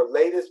with her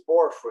latest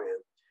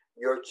boyfriend,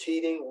 your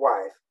cheating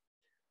wife.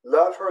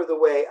 Love her the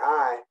way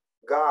I,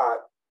 God,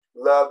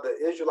 love the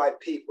Israelite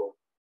people,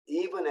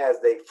 even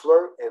as they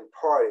flirt and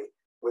party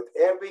with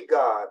every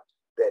god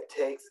that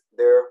takes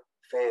their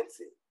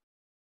fancy.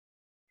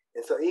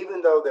 And so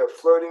even though they're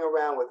flirting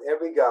around with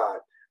every god,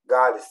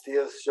 God is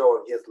still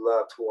showing his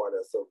love toward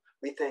us. So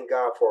we thank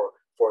God for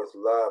his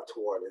love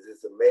toward us,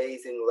 his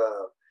amazing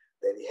love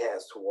that he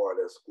has toward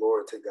us.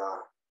 Glory to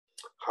God.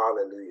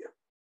 Hallelujah.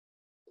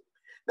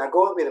 Now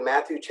go with me to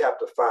Matthew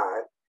chapter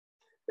 5.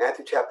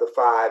 Matthew chapter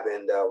 5,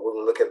 and we're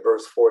going to look at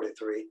verse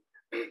 43.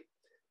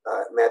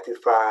 Matthew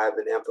 5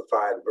 and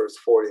Amplified, verse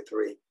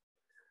 43.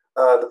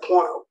 The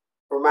point,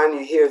 reminding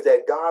you here, is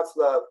that God's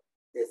love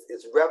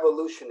is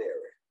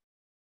revolutionary.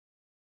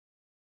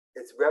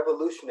 It's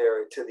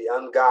revolutionary to the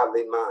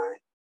ungodly mind.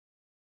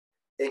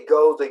 It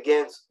goes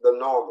against the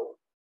normal.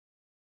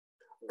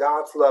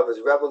 God's love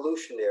is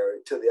revolutionary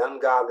to the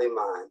ungodly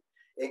mind.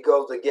 It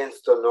goes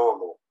against the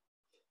normal.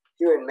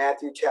 Here in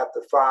Matthew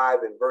chapter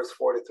 5 and verse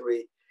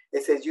 43,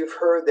 it says, you've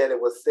heard that it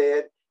was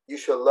said, you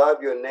shall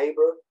love your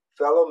neighbor,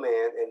 fellow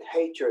man, and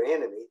hate your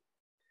enemy.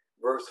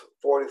 Verse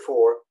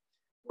 44,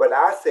 but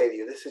I say to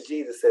you, this is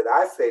Jesus said,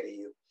 I say to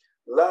you,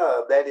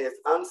 love, that is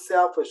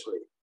unselfishly,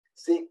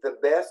 seek the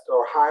best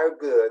or higher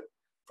good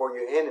for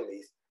your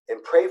enemies,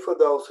 and pray for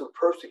those who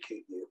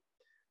persecute you.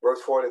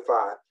 Verse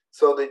 45,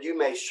 so that you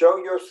may show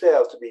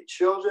yourselves to be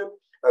children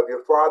of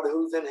your Father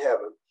who's in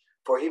heaven,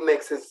 for he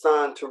makes his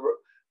sun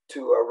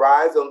to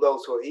arise on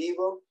those who are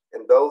evil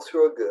and those who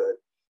are good,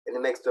 and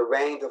he makes the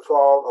rain to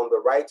fall on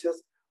the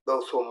righteous,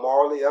 those who are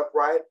morally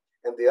upright,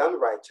 and the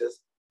unrighteous,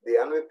 the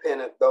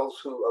unrepentant, those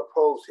who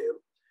oppose him.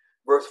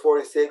 Verse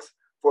 46,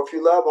 for if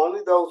you love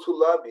only those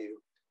who love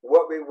you,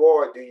 what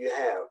reward do you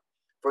have?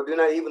 For do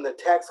not even the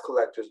tax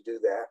collectors do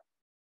that?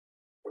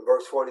 In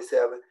verse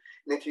 47,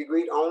 and if you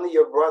greet only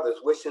your brothers,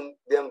 wishing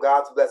them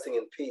God's blessing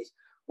and peace,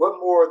 what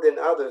more than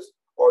others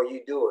are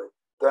you doing?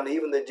 Don't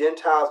even the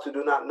Gentiles who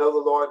do not know the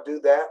Lord do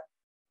that?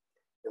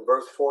 In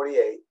verse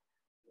 48,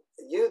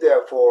 you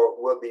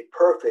therefore will be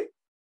perfect,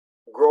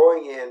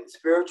 growing in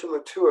spiritual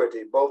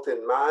maturity, both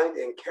in mind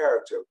and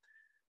character,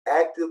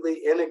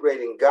 actively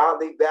integrating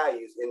godly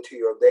values into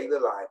your daily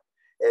life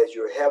as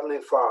your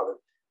heavenly Father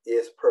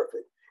is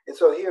perfect. And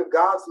so here,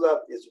 God's love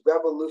is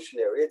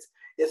revolutionary.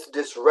 It's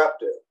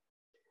disruptive.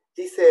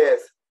 He says,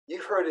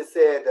 you've heard it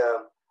said,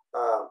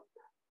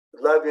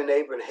 love your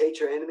neighbor and hate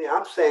your enemy.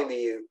 I'm saying to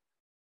you,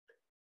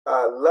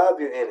 love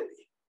your enemy.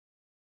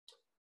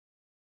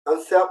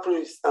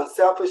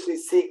 Unselfishly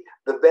seek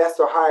the best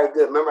or higher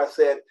good. Remember I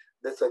said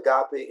this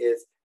agape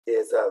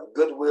is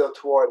goodwill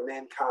toward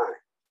mankind.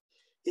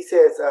 He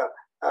says,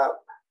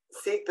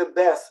 seek the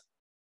best,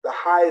 the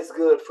highest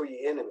good for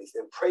your enemies,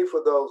 and pray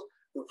for those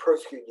who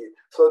persecute you.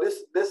 So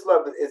this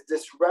love is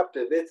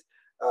disruptive.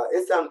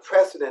 It's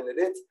unprecedented.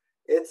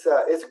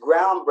 It's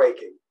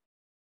groundbreaking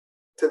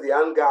to the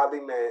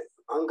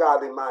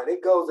ungodly mind.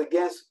 It goes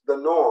against the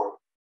norm.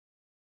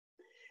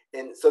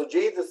 And so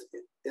Jesus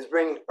is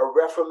bringing a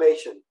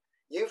reformation.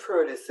 You've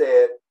heard it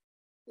said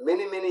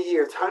many, many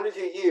years, hundreds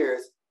of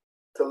years,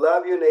 to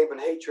love your neighbor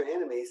and hate your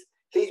enemies.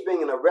 He's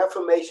bringing a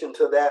reformation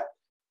to that.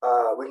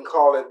 We can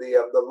call it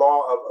the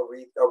law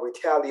of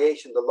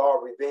retaliation, the law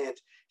of revenge.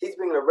 He's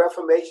bringing a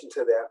reformation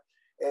to that.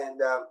 And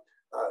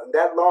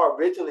that law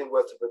originally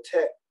was to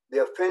protect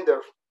the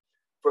offender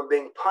from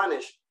being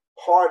punished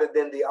harder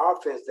than the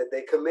offense that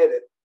they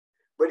committed.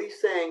 But he's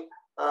saying,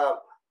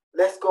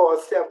 let's go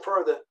a step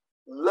further.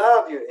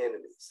 Love your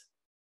enemies.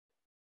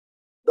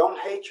 Don't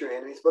hate your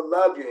enemies, but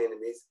love your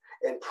enemies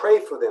and pray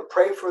for them.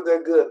 Pray for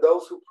their good.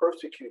 Those who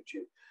persecute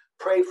you,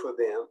 pray for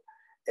them.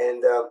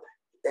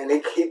 And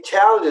he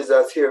challenges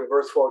us here in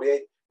verse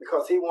 48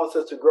 because he wants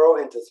us to grow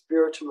into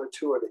spiritual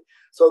maturity.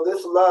 So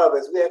this love,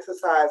 as we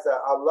exercise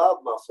our love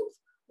muscles,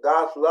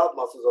 God's love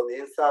muscles on the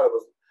inside of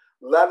us,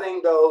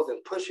 loving those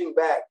and pushing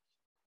back,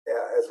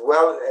 as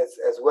well as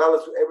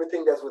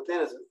everything that's within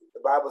us.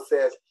 The Bible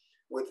says,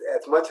 with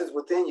as much as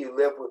within you,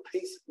 live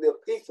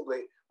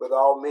peaceably with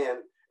all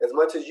men, as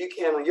much as you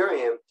can on your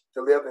end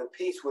to live in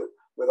peace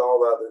with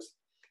all others.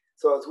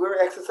 So as we're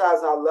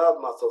exercising our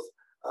love muscles,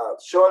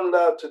 showing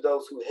love to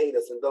those who hate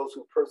us and those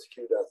who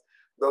persecute us,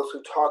 those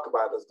who talk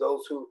about us,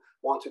 those who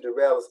want to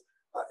derail us,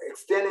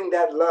 extending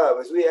that love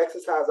as we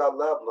exercise our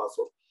love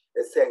muscles,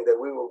 is saying that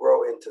we will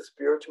grow into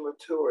spiritual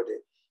maturity.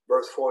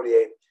 Verse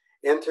 48,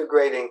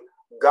 integrating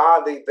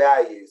godly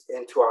values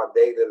into our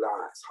daily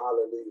lives.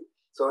 Hallelujah.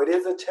 So it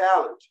is a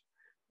challenge,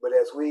 but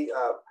as we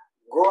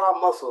grow our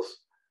muscles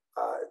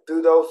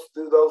through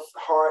those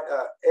hard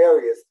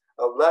areas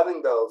of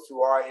loving those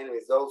who are our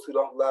enemies, those who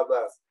don't love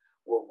us,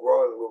 will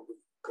grow and will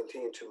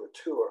continue to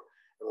mature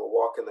and will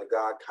walk in the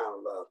God kind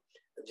of love.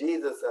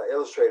 Jesus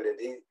illustrated,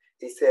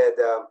 he said,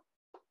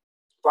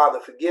 Father,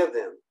 forgive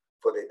them,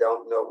 for they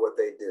don't know what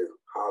they do.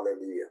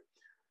 Hallelujah.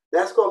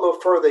 Let's go a little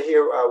further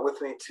here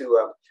with me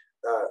to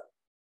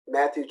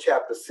Matthew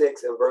chapter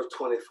 6 and verse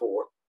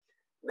 24.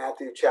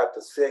 Matthew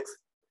chapter 6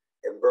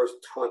 and verse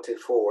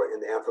 24 in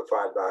the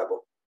Amplified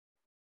Bible.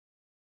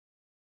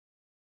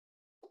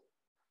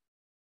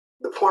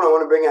 The point I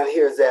want to bring out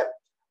here is that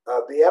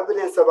the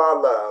evidence of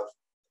our love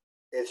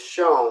is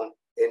shown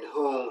in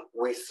whom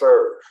we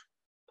serve.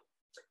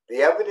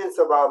 The evidence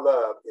of our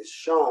love is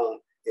shown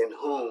in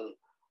whom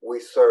we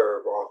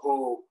serve or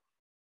who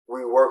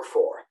we work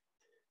for.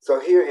 So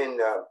here in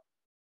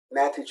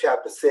Matthew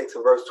chapter 6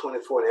 and verse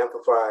 24 in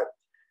Amplified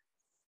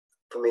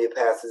familiar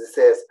passage, it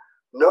says,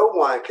 no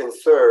one can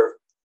serve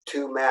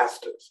two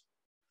masters,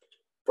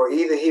 for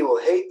either he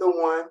will hate the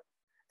one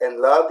and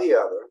love the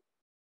other,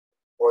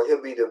 or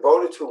he'll be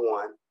devoted to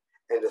one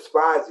and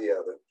despise the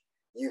other.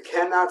 You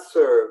cannot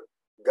serve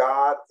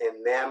God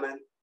and mammon,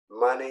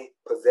 money,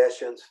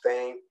 possessions,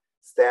 fame,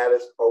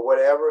 status, or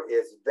whatever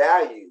is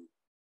valued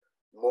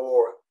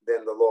more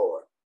than the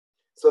Lord.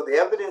 So the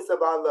evidence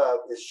of our love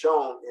is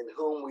shown in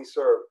whom we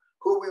serve,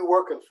 who we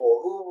working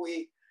for, who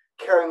we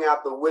carrying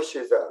out the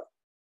wishes of,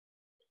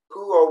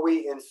 who are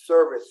we in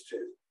service to.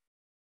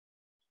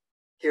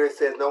 Here it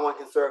says no one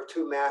can serve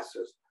two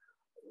masters,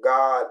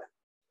 God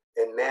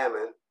and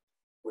mammon,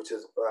 which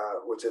is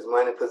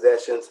money,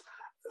 possessions,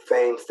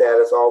 fame,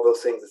 status, all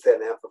those things are said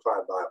in the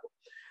Amplified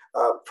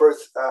Bible.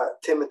 First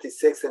Timothy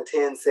 6 and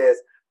 10 says,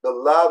 the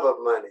love of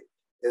money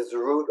is the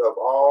root of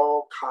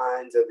all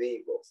kinds of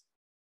evils.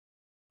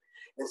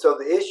 And so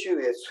the issue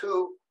is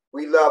who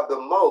we love the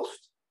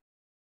most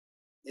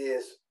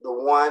is the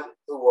one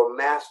who will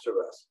master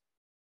us.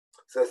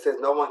 So it says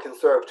no one can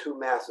serve two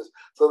masters.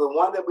 So the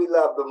one that we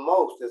love the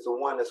most is the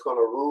one that's going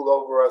to rule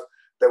over us,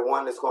 the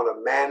one that's going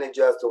to manage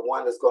us, the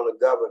one that's going to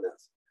govern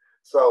us.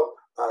 So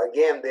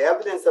again, the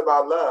evidence of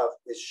our love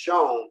is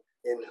shown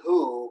in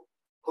whom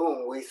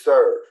we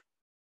serve,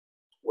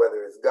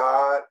 whether it's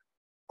God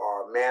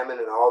or mammon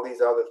and all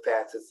these other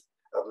facets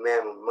of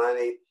mammon,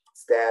 money,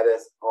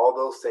 status, all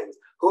those things.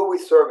 Who are we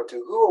serving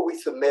to? Who are we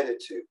submitted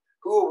to?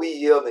 Who are we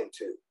yielding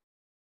to?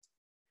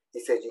 He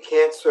said, you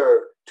can't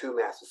serve two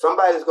masters.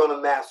 Somebody's going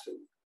to master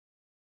you.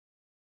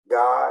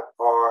 God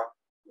or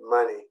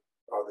money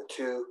are the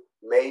two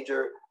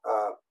major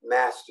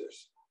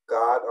masters.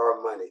 God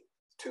or money,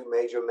 two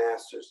major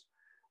masters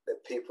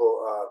that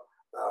people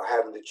are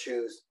having to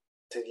choose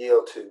to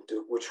yield to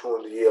which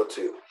one to yield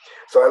to.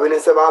 So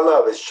evidence of our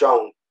love is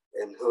shown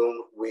in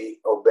whom we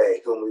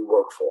obey, whom we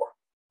work for.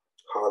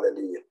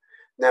 Hallelujah.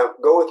 Now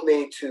go with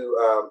me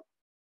to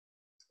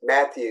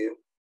Matthew.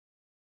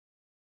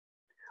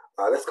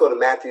 Let's go to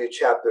Matthew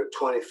chapter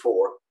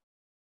 24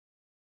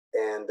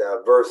 and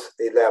verse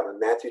 11.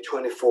 Matthew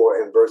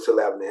 24 and verse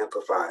 11,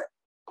 Amplified.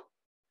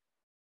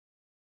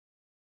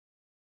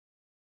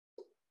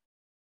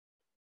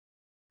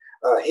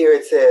 Here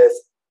it says,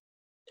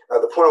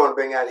 the point I want to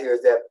bring out here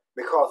is that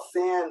because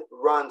sin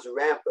runs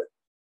rampant,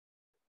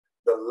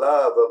 the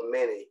love of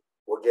many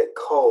will get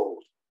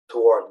cold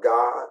toward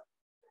God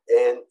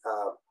and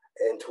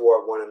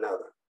toward one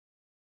another.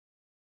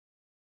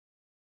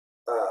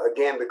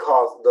 Again,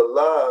 because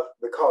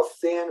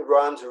sin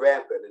runs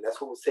rampant, and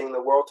that's what we're seeing in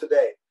the world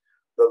today,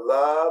 the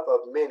love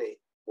of many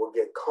will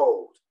get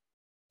cold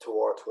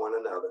towards one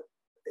another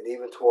and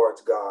even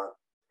towards God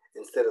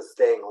instead of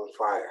staying on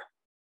fire.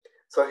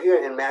 So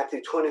here in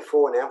Matthew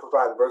 24 and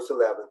Amplified verse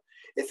 11,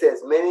 it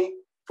says, many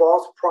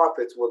false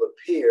prophets will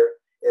appear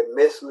and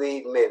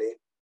mislead many.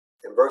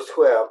 In verse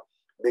 12,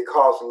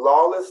 because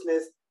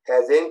lawlessness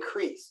has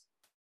increased,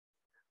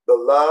 the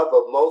love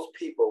of most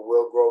people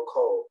will grow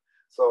cold.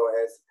 So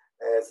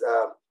as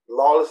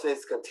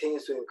lawlessness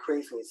continues to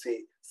increase, we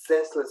see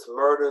senseless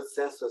murders,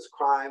 senseless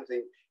crimes,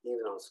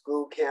 even on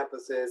school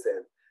campuses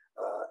and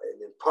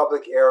in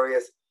public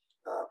areas,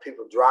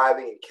 people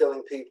driving and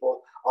killing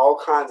people, all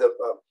kinds of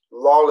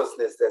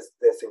lawlessness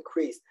that's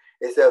increased.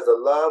 It says the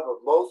love of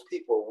most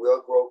people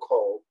will grow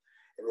cold.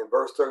 And in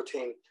verse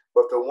 13,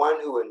 but the one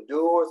who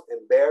endures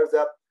and bears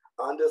up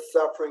under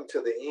suffering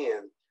to the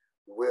end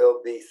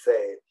will be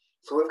saved.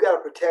 So we've got to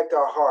protect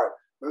our heart.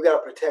 We've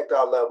got to protect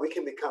our love. We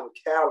can become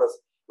callous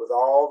with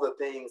all the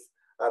things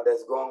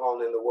that's going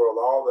on in the world,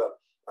 all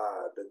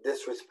the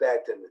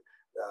disrespect and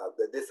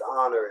the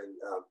dishonor and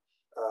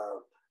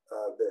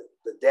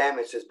the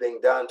damage that's being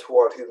done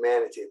toward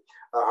humanity.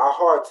 Our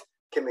hearts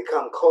can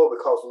become cold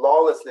because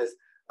lawlessness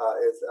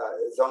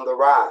is on the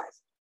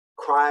rise.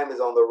 Crime is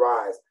on the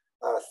rise.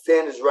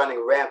 Sin is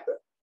running rampant.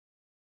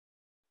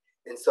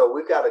 And so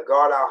we've got to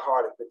guard our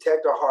heart and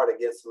protect our heart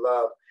against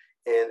love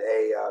in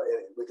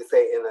we could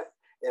say in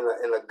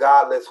a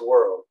godless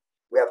world.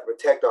 We have to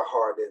protect our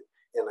heart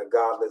in a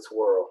godless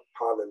world.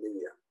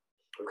 Hallelujah.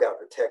 We've got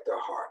to protect our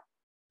heart.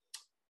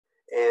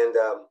 And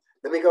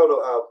let me go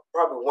to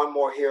probably one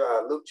more here,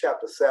 Luke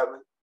chapter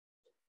 7.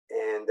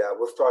 And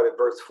we'll start at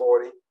verse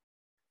 40.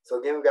 So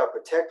again, we've got to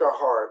protect our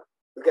heart.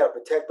 We've got to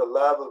protect the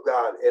love of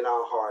God in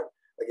our heart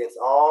against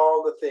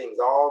all the things,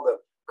 all the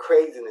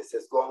craziness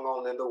that's going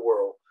on in the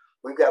world.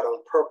 We've got to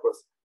on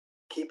purpose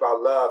keep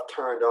our love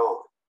turned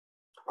on.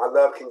 Our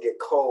love can get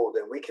cold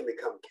and we can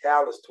become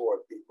callous toward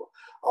people.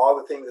 All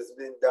the things that's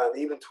been done,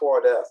 even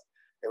toward us,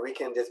 and we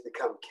can just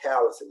become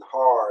callous and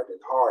hard and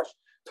harsh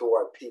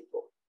toward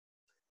people.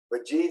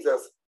 But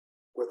Jesus,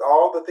 with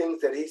all the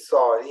things that he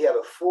saw, and he had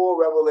a full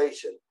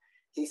revelation,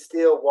 he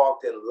still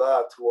walked in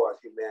love toward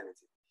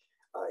humanity.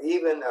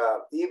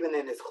 Even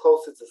in his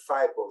closest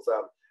disciples,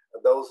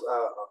 those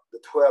the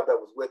 12 that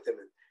was with him,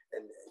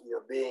 and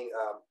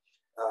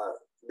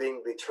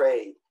being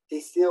betrayed,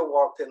 he still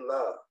walked in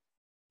love.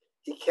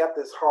 He kept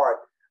his heart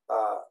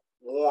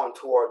warm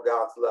toward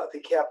God's love.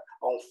 He kept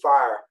on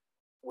fire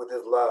with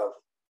his love.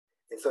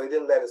 And so he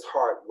didn't let his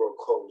heart grow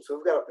cold. So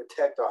we've got to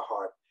protect our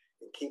heart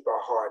and keep our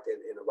heart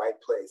in the right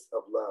place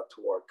of love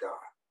toward God.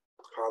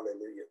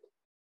 Hallelujah.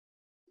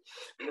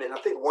 And I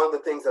think one of the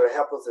things that will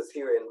help us is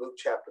here in Luke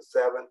chapter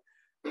 7,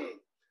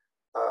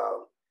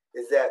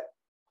 is that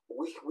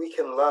we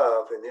can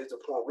love, and here's the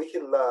point, we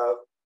can love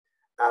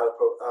out of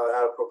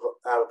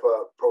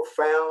a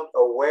profound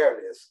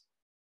awareness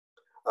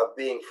of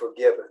being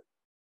forgiven.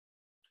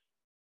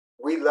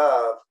 We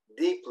love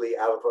deeply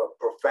out of a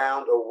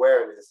profound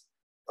awareness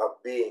of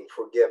being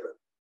forgiven.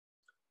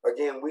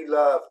 Again, we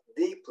love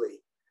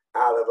deeply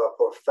out of a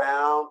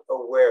profound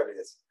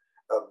awareness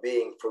of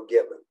being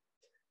forgiven.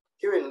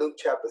 Here in Luke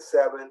chapter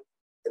 7,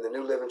 in the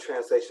New Living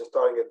Translation,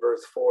 starting at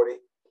verse 40, and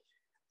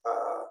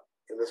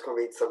I'm just going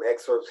to read some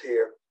excerpts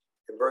here.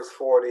 In verse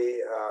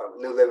 40,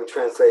 New Living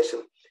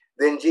Translation,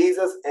 then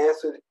Jesus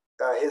answered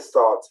his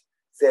thoughts,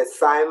 said,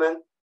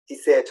 Simon, he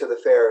said to the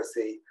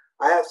Pharisee,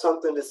 I have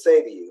something to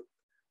say to you.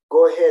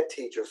 Go ahead,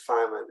 teacher,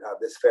 Simon,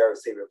 this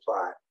Pharisee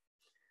replied.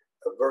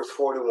 Verse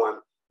 41,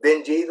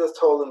 then Jesus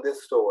told him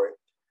this story.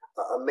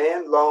 A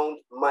man loaned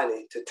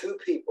money to two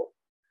people,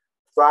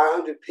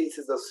 500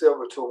 pieces of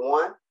silver to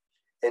one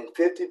and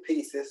 50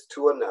 pieces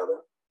to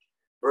another.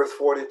 Verse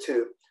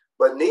 42,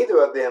 but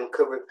neither of them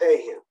could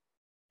repay him.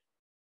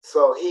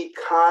 So he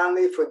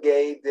kindly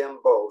forgave them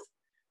both,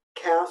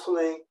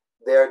 canceling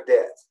their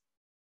debts.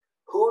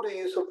 Who do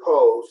you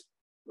suppose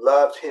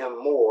loved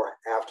him more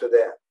after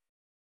that?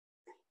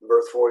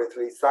 Verse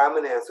 43,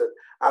 Simon answered,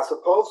 I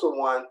suppose the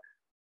one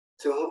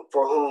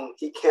for whom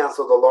he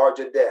canceled the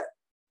larger debt.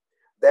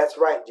 That's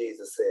right,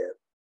 Jesus said.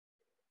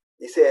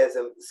 He says,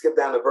 and skip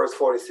down to verse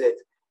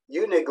 46,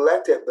 you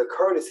neglected the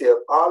courtesy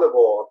of olive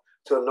oil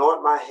to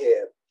anoint my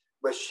head,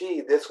 but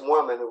she, this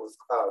woman who was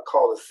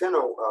called a sinner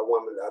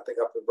woman, I think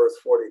up in verse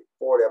 40,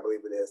 I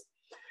believe it is,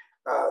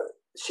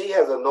 she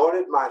has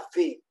anointed my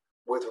feet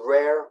with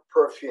rare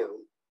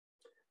perfume.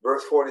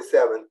 Verse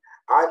 47,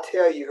 I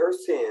tell you her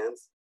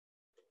sins,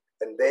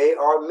 and they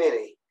are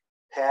many,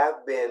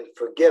 have been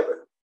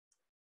forgiven.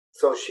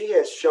 So she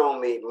has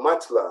shown me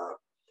much love,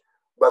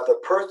 but the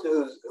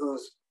person who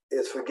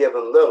is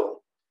forgiven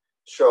little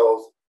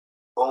shows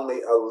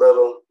only a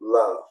little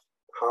love.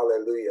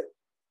 Hallelujah.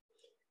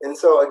 And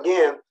so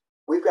again,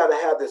 we've got to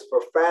have this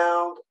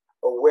profound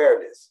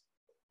awareness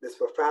of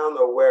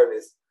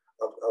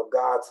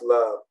God's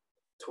love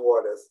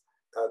toward us,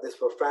 this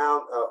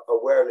profound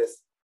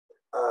awareness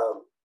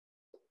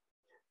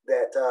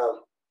that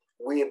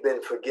we have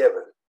been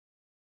forgiven.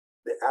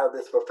 Out of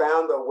this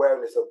profound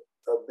awareness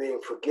of being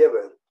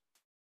forgiven,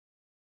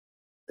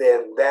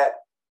 then that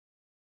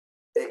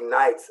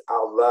ignites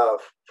our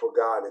love for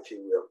God, if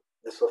you will.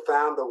 This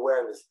profound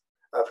awareness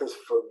of his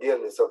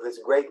forgiveness, of his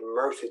great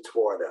mercy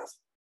toward us.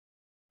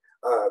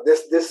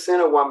 This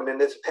sinner woman in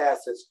this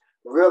passage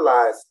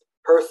realized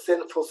her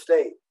sinful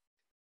state.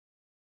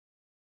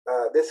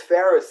 This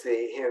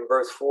Pharisee here in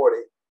verse 40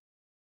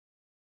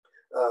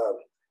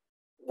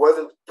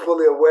 wasn't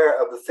fully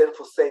aware of the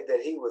sinful state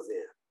that he was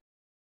in.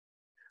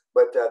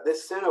 But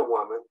this sinner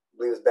woman, I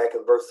believe it's back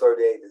in verse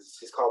 38,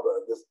 she's called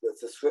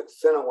the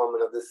sinner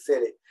woman of this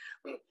city,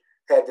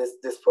 had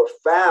this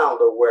profound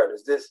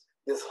awareness, this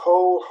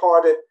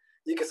wholehearted,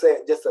 you could say,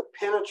 just a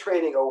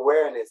penetrating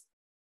awareness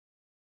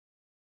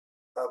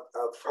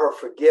of her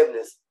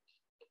forgiveness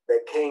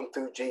that came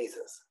through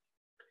Jesus.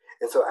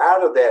 And so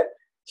out of that,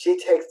 she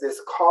takes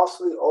this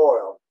costly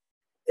oil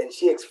and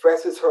she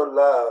expresses her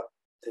love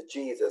to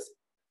Jesus.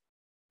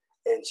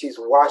 And she's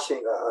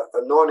washing,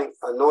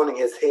 anointing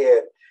his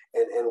head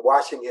and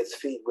washing his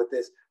feet with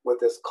this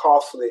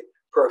costly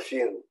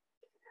perfume.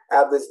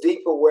 Out of this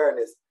deep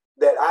awareness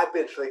that I've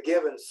been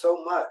forgiven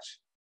so much,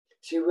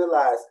 she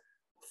realized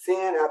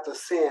sin after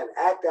sin,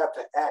 act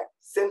after act,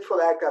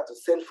 sinful act after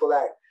sinful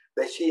act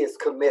that she has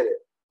committed.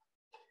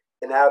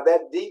 And out of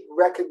that deep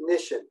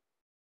recognition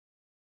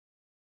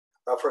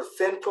of her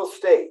sinful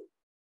state,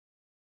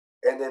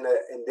 and then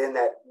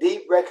that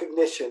deep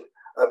recognition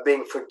of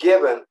being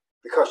forgiven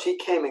because she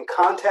came in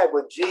contact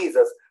with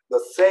Jesus, the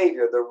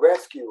Savior, the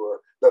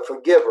rescuer, the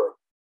forgiver.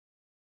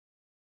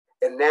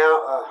 And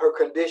now her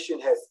condition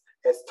has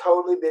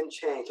totally been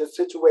changed. Her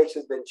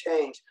situation has been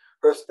changed.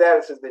 Her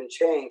status has been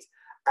changed.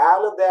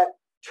 Out of that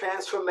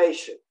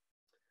transformation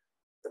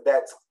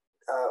that's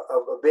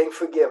of being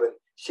forgiven,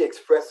 she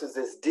expresses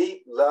this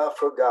deep love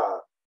for God.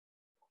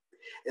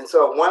 And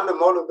so one of the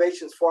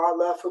motivations for our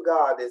love for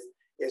God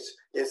is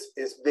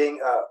being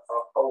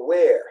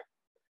aware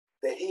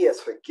that he has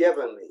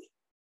forgiven me,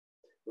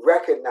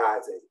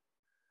 recognizing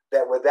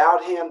that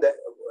without him,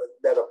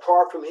 that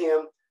apart from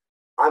him,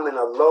 I'm in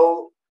a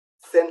low,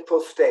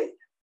 sinful state.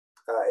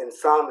 In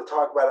Psalm, we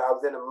talk about it, I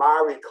was in a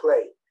miry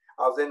clay.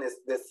 I was in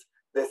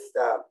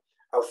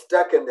I was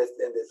stuck in this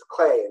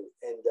clay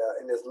and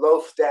in this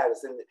low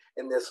status,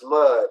 in this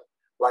mud,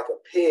 like a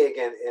pig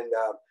in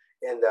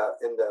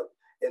the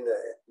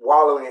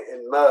wallowing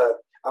in mud.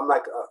 I'm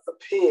like a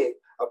pig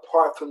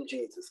apart from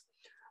Jesus.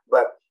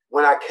 But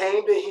When I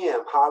came to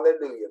him,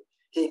 hallelujah,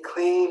 he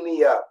cleaned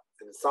me up.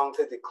 And the song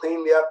says he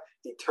cleaned me up.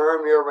 He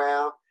turned me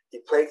around. He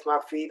placed my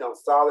feet on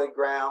solid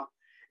ground.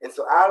 And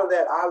so out of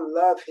that, I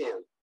love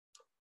him.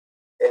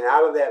 And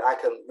out of that, I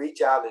can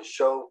reach out and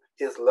show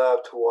his love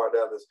toward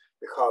others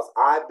because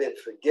I've been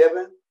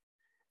forgiven.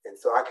 And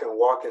so I can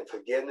walk in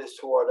forgiveness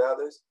toward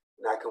others.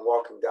 And I can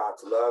walk in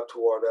God's love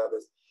toward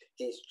others.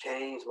 He's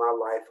changed my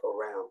life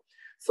around.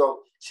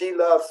 So she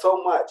loved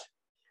so much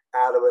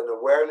out of an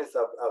awareness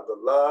of the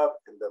love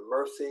and the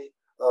mercy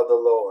of the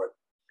Lord.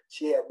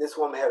 This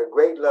woman had a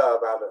great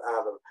love out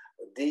of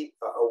a deep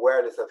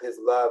awareness of his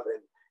love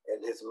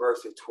and his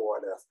mercy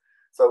toward us.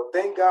 So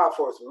thank God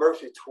for his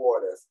mercy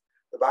toward us.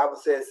 The Bible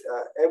says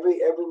every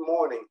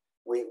morning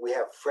we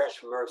have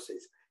fresh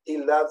mercies. He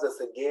loves us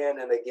again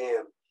and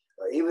again.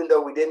 Even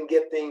though we didn't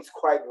get things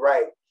quite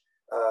right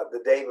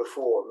the day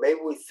before. Maybe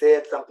we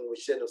said something we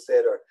shouldn't have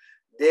said or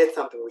did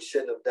something we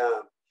shouldn't have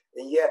done.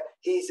 And yet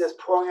he's just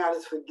pouring out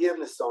his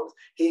forgiveness on us.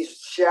 He's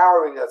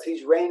showering us.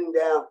 He's raining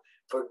down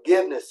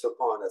forgiveness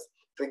upon us,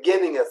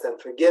 forgiving us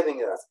and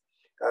forgiving us.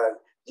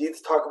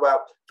 Jesus talked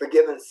about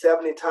forgiving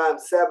 70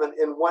 times 7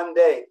 in one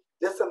day.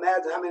 Just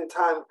imagine how many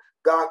times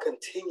God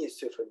continues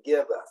to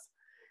forgive us.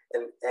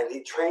 And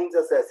he trains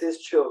us as his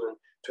children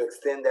to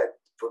extend that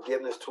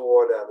forgiveness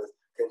toward others,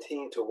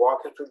 continue to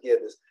walk in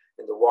forgiveness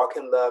and to walk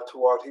in love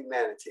toward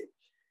humanity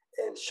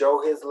and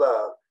show his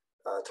love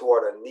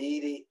toward a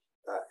needy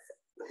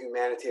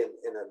humanity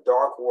in a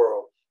dark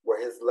world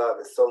where his love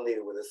is so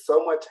needed, where there's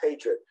so much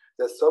hatred,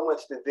 there's so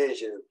much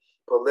division,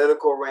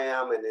 political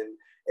realm and in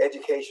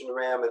education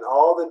realm and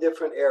all the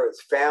different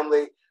areas,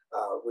 family,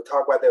 we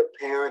talk about their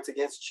parents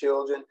against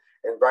children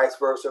and vice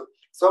versa.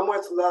 So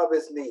much love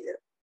is needed.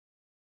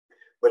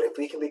 But if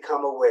we can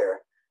become aware,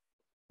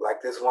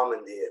 like this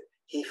woman did,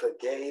 he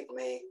forgave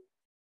me,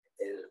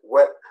 and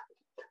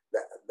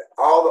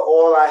all the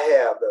oil I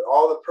have,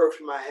 all the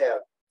perfume I have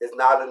is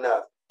not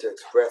enough to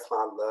express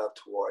my love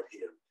toward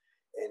him.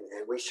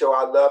 And we show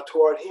our love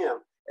toward him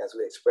as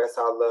we express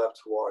our love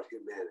toward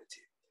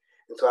humanity.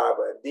 And so out of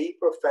a deep,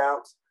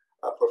 profound,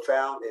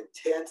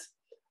 intense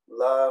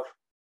love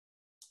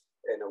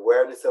and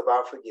awareness of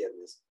our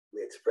forgiveness,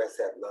 we express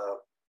that love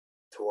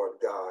toward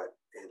God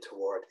and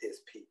toward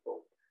his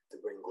people to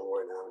bring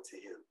glory and honor to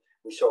him.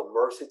 We show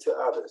mercy to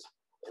others,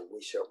 and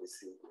we shall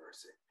receive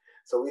mercy.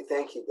 So we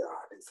thank you,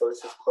 God. And so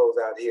let's just close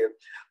out here.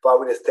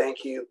 Father, we just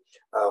thank you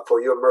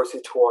for your mercy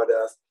toward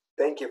us.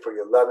 Thank you for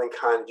your loving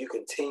kindness. You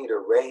continue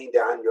to rain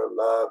down your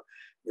love,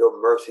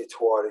 your mercy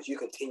toward us. You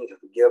continue to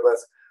forgive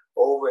us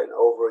over and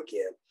over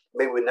again.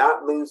 May we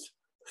not lose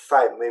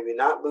sight. May we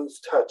not lose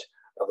touch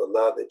of the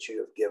love that you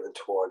have given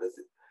toward us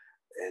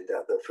and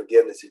the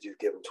forgiveness that you've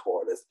given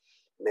toward us.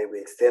 May we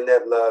extend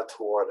that love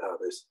toward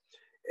others.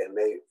 And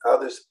may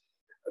others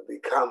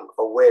become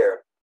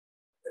aware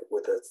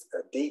with a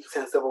deep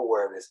sense of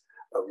awareness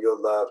of your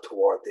love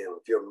toward them,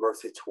 of your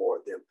mercy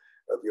toward them,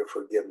 of your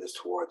forgiveness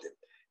toward them.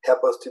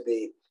 Help us to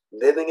be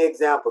living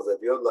examples of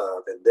your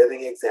love and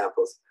living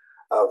examples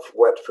of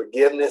what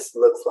forgiveness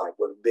looks like,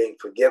 what being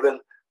forgiven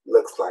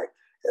looks like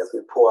as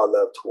we pour our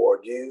love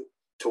toward you,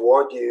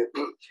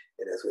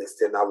 and as we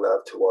extend our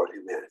love toward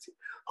humanity.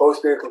 Holy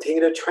Spirit,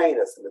 continue to train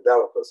us and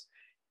develop us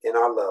in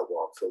our love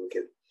walk so we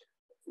can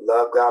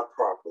love God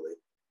properly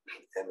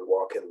and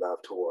walk in love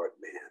toward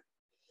man.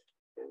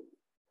 And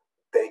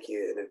thank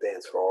you in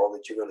advance for all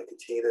that you're going to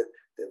continue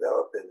to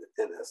develop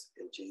in us.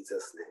 In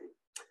Jesus'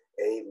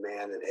 name,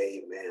 amen and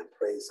amen.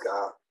 Praise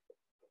God.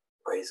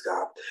 Praise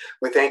God.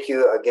 We thank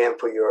you again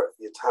for your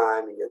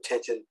time and your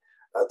attention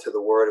to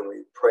the word. And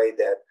we pray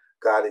that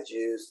God has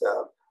used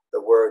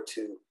the word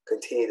to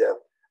continue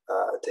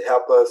to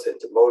help us and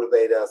to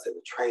motivate us and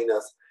to train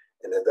us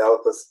and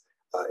develop us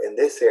in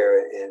this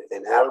area.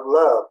 And out of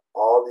love,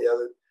 all the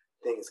other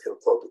things can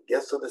flow. The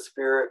gifts of the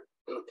Spirit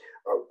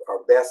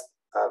are best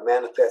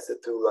manifested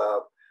through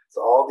love.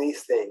 So all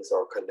these things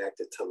are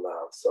connected to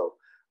love. So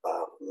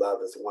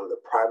love is one of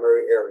the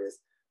primary areas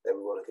that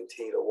we want to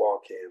continue to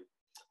walk in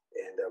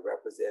and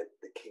represent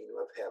the kingdom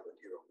of heaven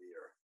here on the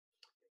earth.